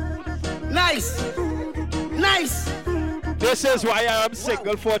 Nice. This is why I am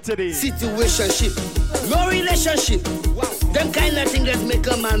single for today. Situationship, no relationship. Them kind of thing that make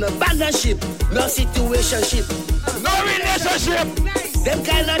a man abandon ship. No situationship, no relationship. Them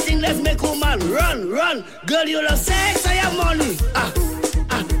kind of thing that make a man run. Girl, you love sex, I have money.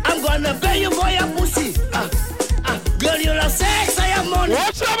 I'm gonna pay you for your pussy. Girl, you love sex, I have money.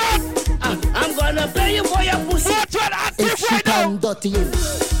 What's up, man? I'm gonna pay you for your pussy. If she pan dirty,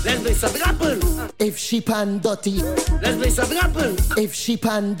 let's play something apple. if she pan dirty, Let's play something apple. if she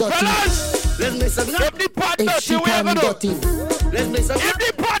pan dirty, Let's play something apple. if she pan dirty, Let's play something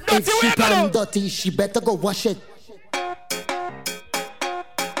apple. if she pan dirty, she better go wash it.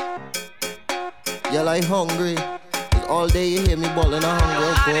 Girl, I hungry. All day you hear me bawling, I'm hungry,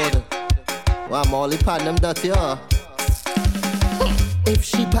 oh God. Well, I'm only pan them dirty, huh? If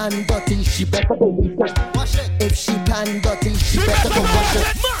she pan dirty, she better go wash it. If she pan dirty, she better go wash it.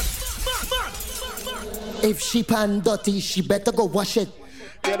 If she pan dirty, she better go wash it.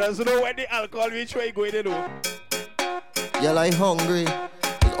 You don't know when the alcohol which way going to do. Girl, I hungry.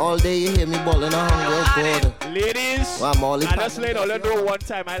 All day you hear me bawling, I'm hungry, oh God. Ladies, well, I'm only I just let all you know one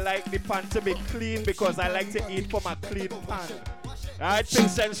time, I like the pan to be clean because I like to eat from a clean pan. Alright, make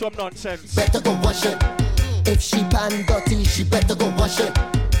sense from nonsense. Better go wash it. If she pan dirty, she better go wash it.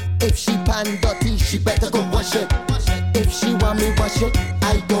 If she pan dirty, she better go wash it. If she want me wash it,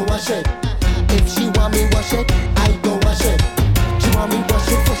 I go wash it. If she want me wash it, I go wash it. She want me wash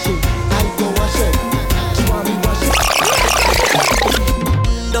it for she, I go wash it. She want me wash it.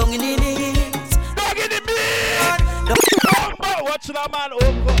 Down in the knees. Down in the knees. Watch that man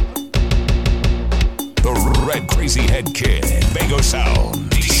over. The Red Crazy Head Kid, Bago Sound,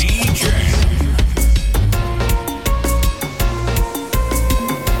 DJ.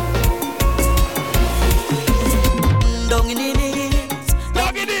 Down in the knees.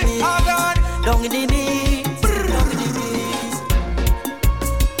 Down in the knees. Down in the knees. Down in the knees.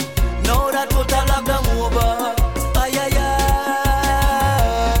 Now that total lockdown over.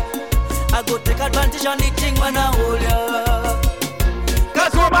 I go take advantage on the thing when I hold ya.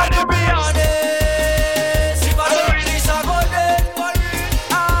 Cause woman they be honest. If I don't release I go dead.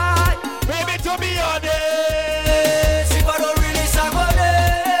 Baby to be honest. If I don't release I go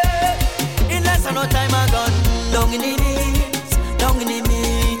dead. In less than no time I gone. Down in the knees. Down in the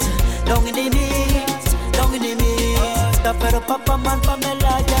meat. Down in the knees. Down in the meat. The fed up papa man for me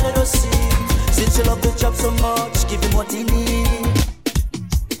like I don't see. Since you love the job so much, give him what he need.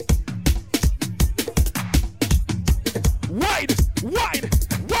 Wide.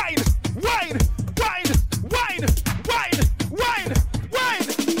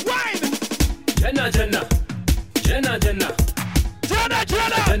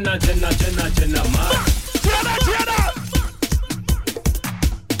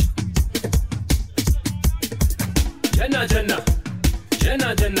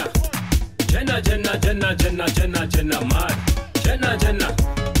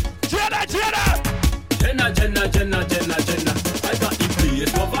 Jenna, man. Jenna.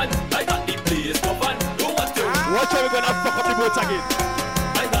 I got the place covered. Don't want to. Watch how we gonna fuck up the boat again.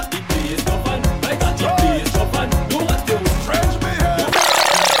 I got the place covered. Don't want to. French me here.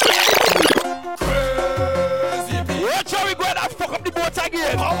 Crazy people. Watch how we gonna fuck up the boat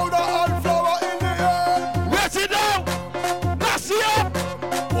again. Powder and flour in the air. Rest it down. Mass it up.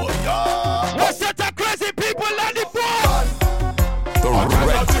 Oh yeah. What's that crazy people on the boat? The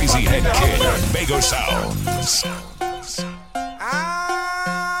Red Crazy Head Kid, Bago Sounds.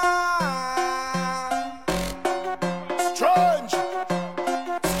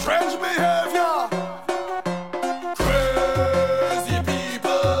 Strange behavior. Crazy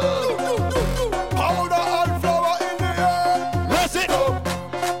people. Powder and flour in the air. Rest it up.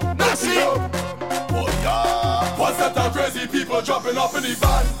 Mass it up. are jumping up in the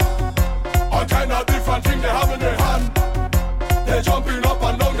van. All kind of different things they have in their hand. They're jumping up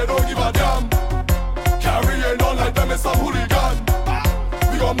and down, they don't give a damn. Carrying on like them is some hooligan.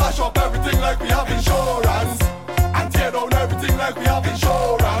 We gon' mash up everything like we have insurance, and tear down everything like we have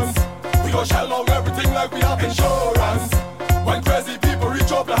insurance. We gon' shell out everything like we have insurance. When crazy people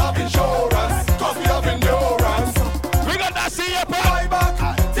reach up, they have insurance, cause we have endurance. We gonna see you buy back,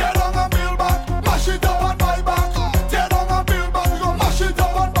 tear down and build back. Mash it up and buy back, tear down and build back. We gon' mash it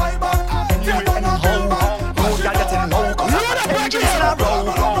up and buy back, tear down and build back. Mash it up and buy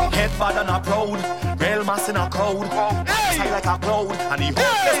back. Head bad and a proud, real mass in a crowd. Hey, like a cloud, and the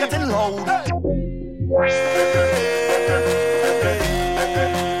whole place getting loud.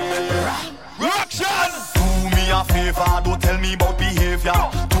 Reaction! Do me a favor, don't tell me about behavior.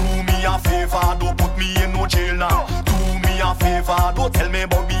 Do me a favor, don't put me in no jail now. Do me a favor, don't tell me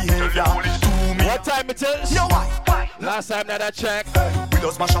about behavior. Do me. What time it is? No, why? Last time that I checked. We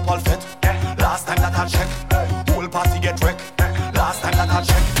just mash up all fit. Last time that I check. Whole party get wrecked. Last time that I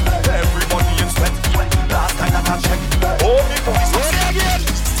check. Everybody in sweat. Last time that I check. Oh, me police.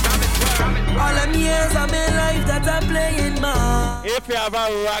 All them years of my life that I'm playing, man. If you have a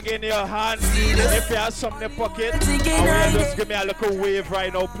rag in your hand, if you have something in your pocket, just give me a little wave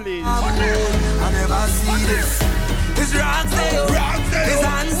right now, please. I never see this. It's rock sale, it's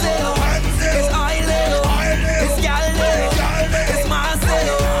hand sale, it's oil sale, it's gal sale, it's my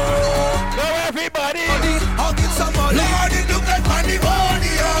sale. Go everybody! I'll get some money. Lord, it look like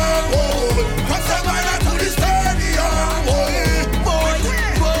pandemonium. From Savannah to the stadium. Boy,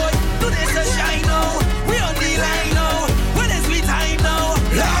 do this a shine now. We on the line now. When is we time now?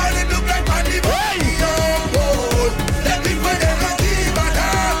 Lord, it look like pandemonium. Let me put them on the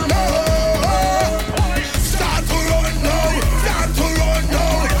bottom. Start to run now. Start to run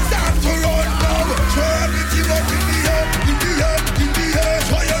now. Start to run now. Throw everything up in the air. In the air. In the air.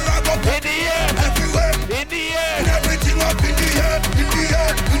 Throw your rag up in the air. Everywhere. In the air. And everything up in the air. In the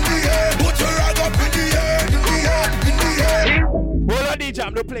air. In the air. Put your rag up in the air. In the air. In the air. Hold on, DJ,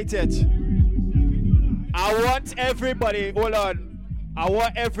 I'm not playing it. I want everybody, hold on. I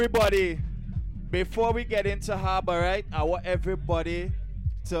want everybody, before we get into harbor, right? I want everybody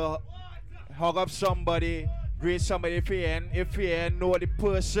to hug up somebody, greet somebody if you ain't know the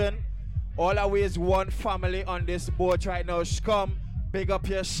person. All always one family on this boat right now. SCUM, big up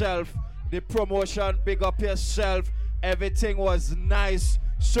yourself. The promotion, big up yourself. Everything was nice.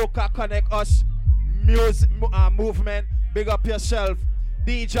 Soca Connect Us music movement, big up yourself.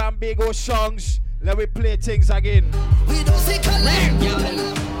 DJ and Bego songs. Let me play things again. We don't see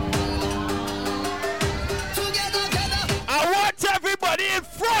I want everybody in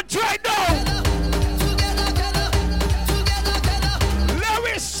front right now. Let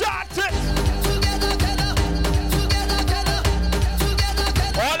me start it.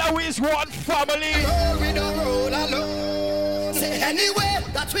 All always one family. We don't roll alone. Say anywhere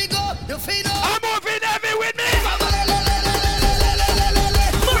that we go, you feel no. I'm moving heavy with me.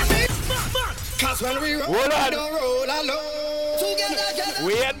 Cause when we roll, hold on. we don't roll alone. Together.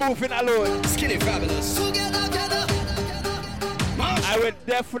 We ain't moving alone. Skinny fabulous. Together. I will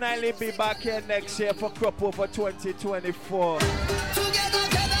definitely be back here next year for Cropover 2024.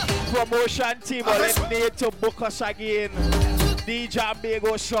 Promotion team will need to book us again. DJ and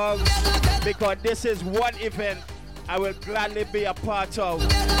Bego songs, because this is one event I will gladly be a part of.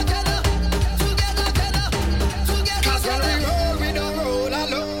 Cause when we roll, we don't roll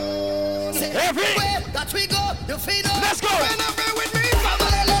alone. Every that we go, you feel no. Let's go. Whenever with me,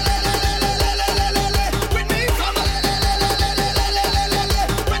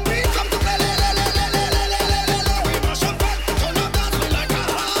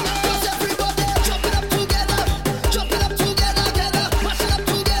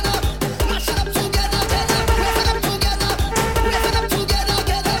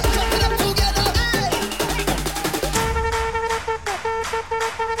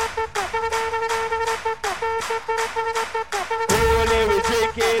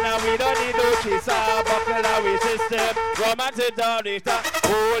 Romantic down it.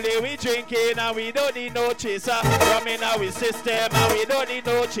 Only we drinking and we don't need no chaser. Rum in our system and we don't need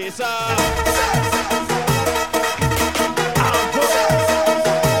no chaser.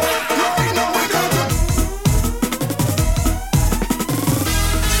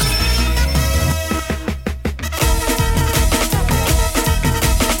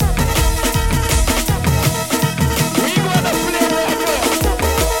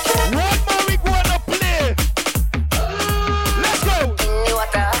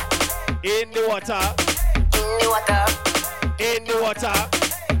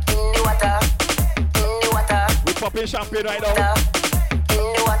 popping champagne right now. In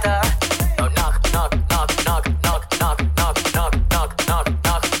the water. Now knock, knock, knock, knock, knock, knock, knock, knock, knock, knock,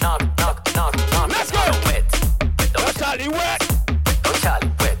 knock, knock, knock, knock, knock. Let's go. Wet. Don't Charlie wet. Don't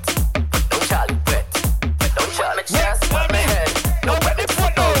Charlie wet. Don't Charlie wet. Don't Charlie chest. Wet me head. No wet me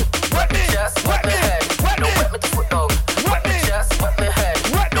foot down. Wet me chest. Wet me head. No wet me foot down. Wet me chest. Wet me head.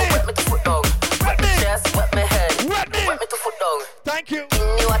 No wet me foot down. Wet me chest. Wet me head. Wet me foot down. Thank you. In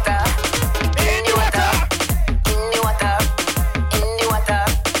the water. In the water. In the water. In the water.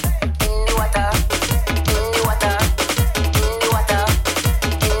 In the water. In the water. In the water.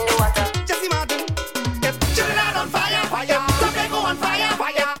 In the water. Just imagine if Trinidad on fire, fire, Tobago on fire,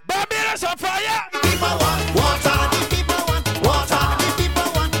 fire, Barbados on fire. People want water, the people want water, the people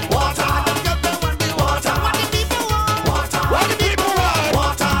want water, the people want the water. What the people want? Water. What the people want?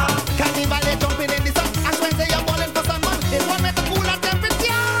 Water. Carnival they jumping in the sun. As when they are balling for someone, it's one with the cooler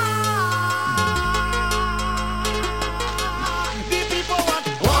temperature. The people want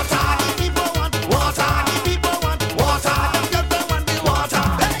water, the people want water, the people want water, the people want the water.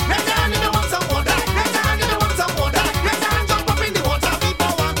 Hey, raise your hand if you want some water. Raise your hand if you want some water. Raise your hand, jump up in the water.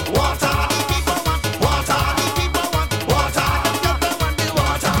 People want water, the people want water, the people want water, the people want the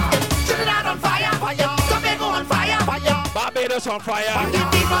water. If Trinidad on fire, fire, Tobago on fire, fire. Barbados on fire. The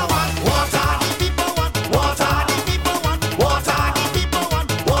people want water, the people want water, the people want water, the people want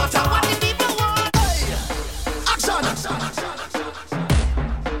water. What the people want? Hey, action, action, action,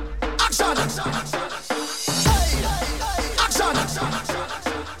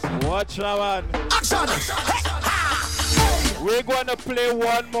 Watch that one. action. We're gonna play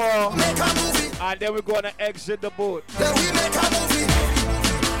one more, Make a movie, and then we're gonna exit the boat. then we make a movie.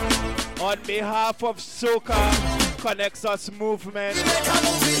 On behalf of Soca Connects Us Movement, Make a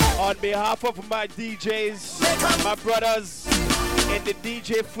movie, on behalf of my DJs, my brothers in the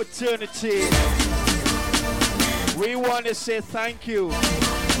DJ fraternity, we want to say thank you.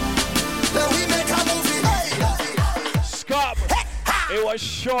 then we make a movie. Hey, SCUM, it was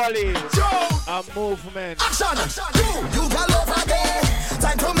surely a movement. action, you got over there.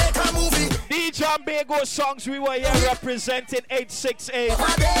 Time to make a movie. DJ Bago songs, we were here representing 868 Over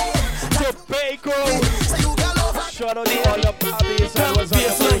there. Tobago. So you got over. Shout out to all the Barbies that was on the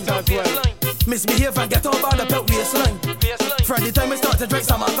boat as well. Misbehave and get over the belt waistline. From the time we start to drink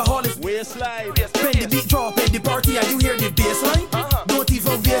some alcohol, it's Waistline. when the beat drop in the party and you hear the bassline. Don't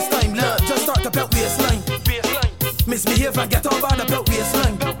even waste time, love, just start the belt waistline. Misbehave and get over the belt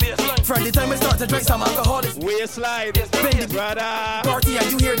waistline. From the time we start to drink some alcohol, it's Waistline. when the Brother. party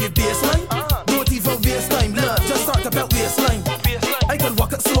and you hear the bassline. Don't even waste time, love, just start the belt waistline. I can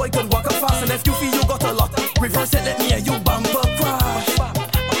walk up slow, I can walk up fast, and if you feel you got a lot, reverse it, let me and you bumper crash.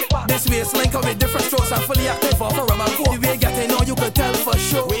 This waistline come with different strokes, I'm fully active for a man cool. The way getting on, you could tell for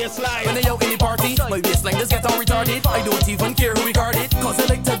sure. Waistline. When they out in the party, my waistline just get on retarded. I don't even care who regard it, cause I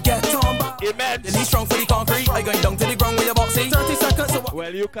like to get on by. Immense. Then he's strong for the concrete, I going down to the ground with your boxing. 30 seconds, so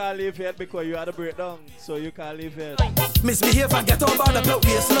Well, you can't leave yet because you had a breakdown, so you can't leave yet. misbehave and get on by the belt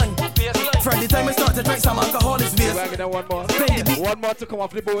waistline. From the time I start to drink some alcohol, it's We're waistline. gonna one more. Bend the beat. One more to come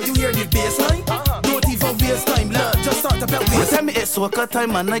off the boat. You hear the bassline? Don't even waste time, love, just start the belt waistline. Tell me it's soca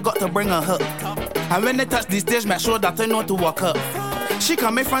time and I got to bring a hook. And when they touch the stage, make sure that I know to walk up. She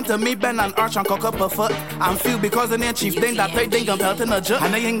come in front of me, bend and arch and cock up her foot. I'm feel because the name chief thing that I think I'm pelting a jet.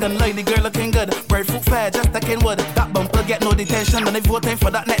 And I ain't gonna lie, the girl looking good. Breadfruit fair, just like in wood. That bumper get no detention, and they voting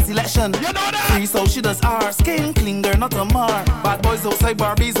for that next election. You know that? Free so she does our skin clean, girl, not a mar. Bad boys outside,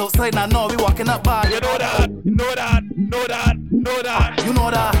 Barbies outside, now know we walking up bad. You know that, you know that, know that, know that. You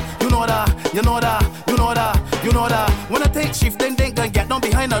know that, you know that, you know that, you know that, you know that. When I take shift, then gonna get down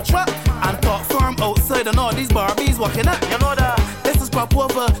behind a truck and talk firm outside and all these Barbies walking up. You know that. This is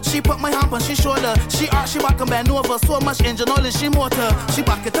Cropover. She put my hand on she shoulder. She arch, she back and bend over. So much engine oil in she motor. She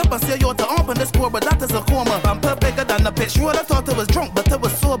back it up and say yo to open the score, but that is a coma. Bumper bigger than the pitch. You would have thought it was drunk, but it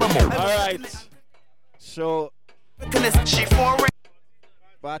was sober. Alright. So She forward.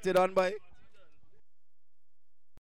 party done by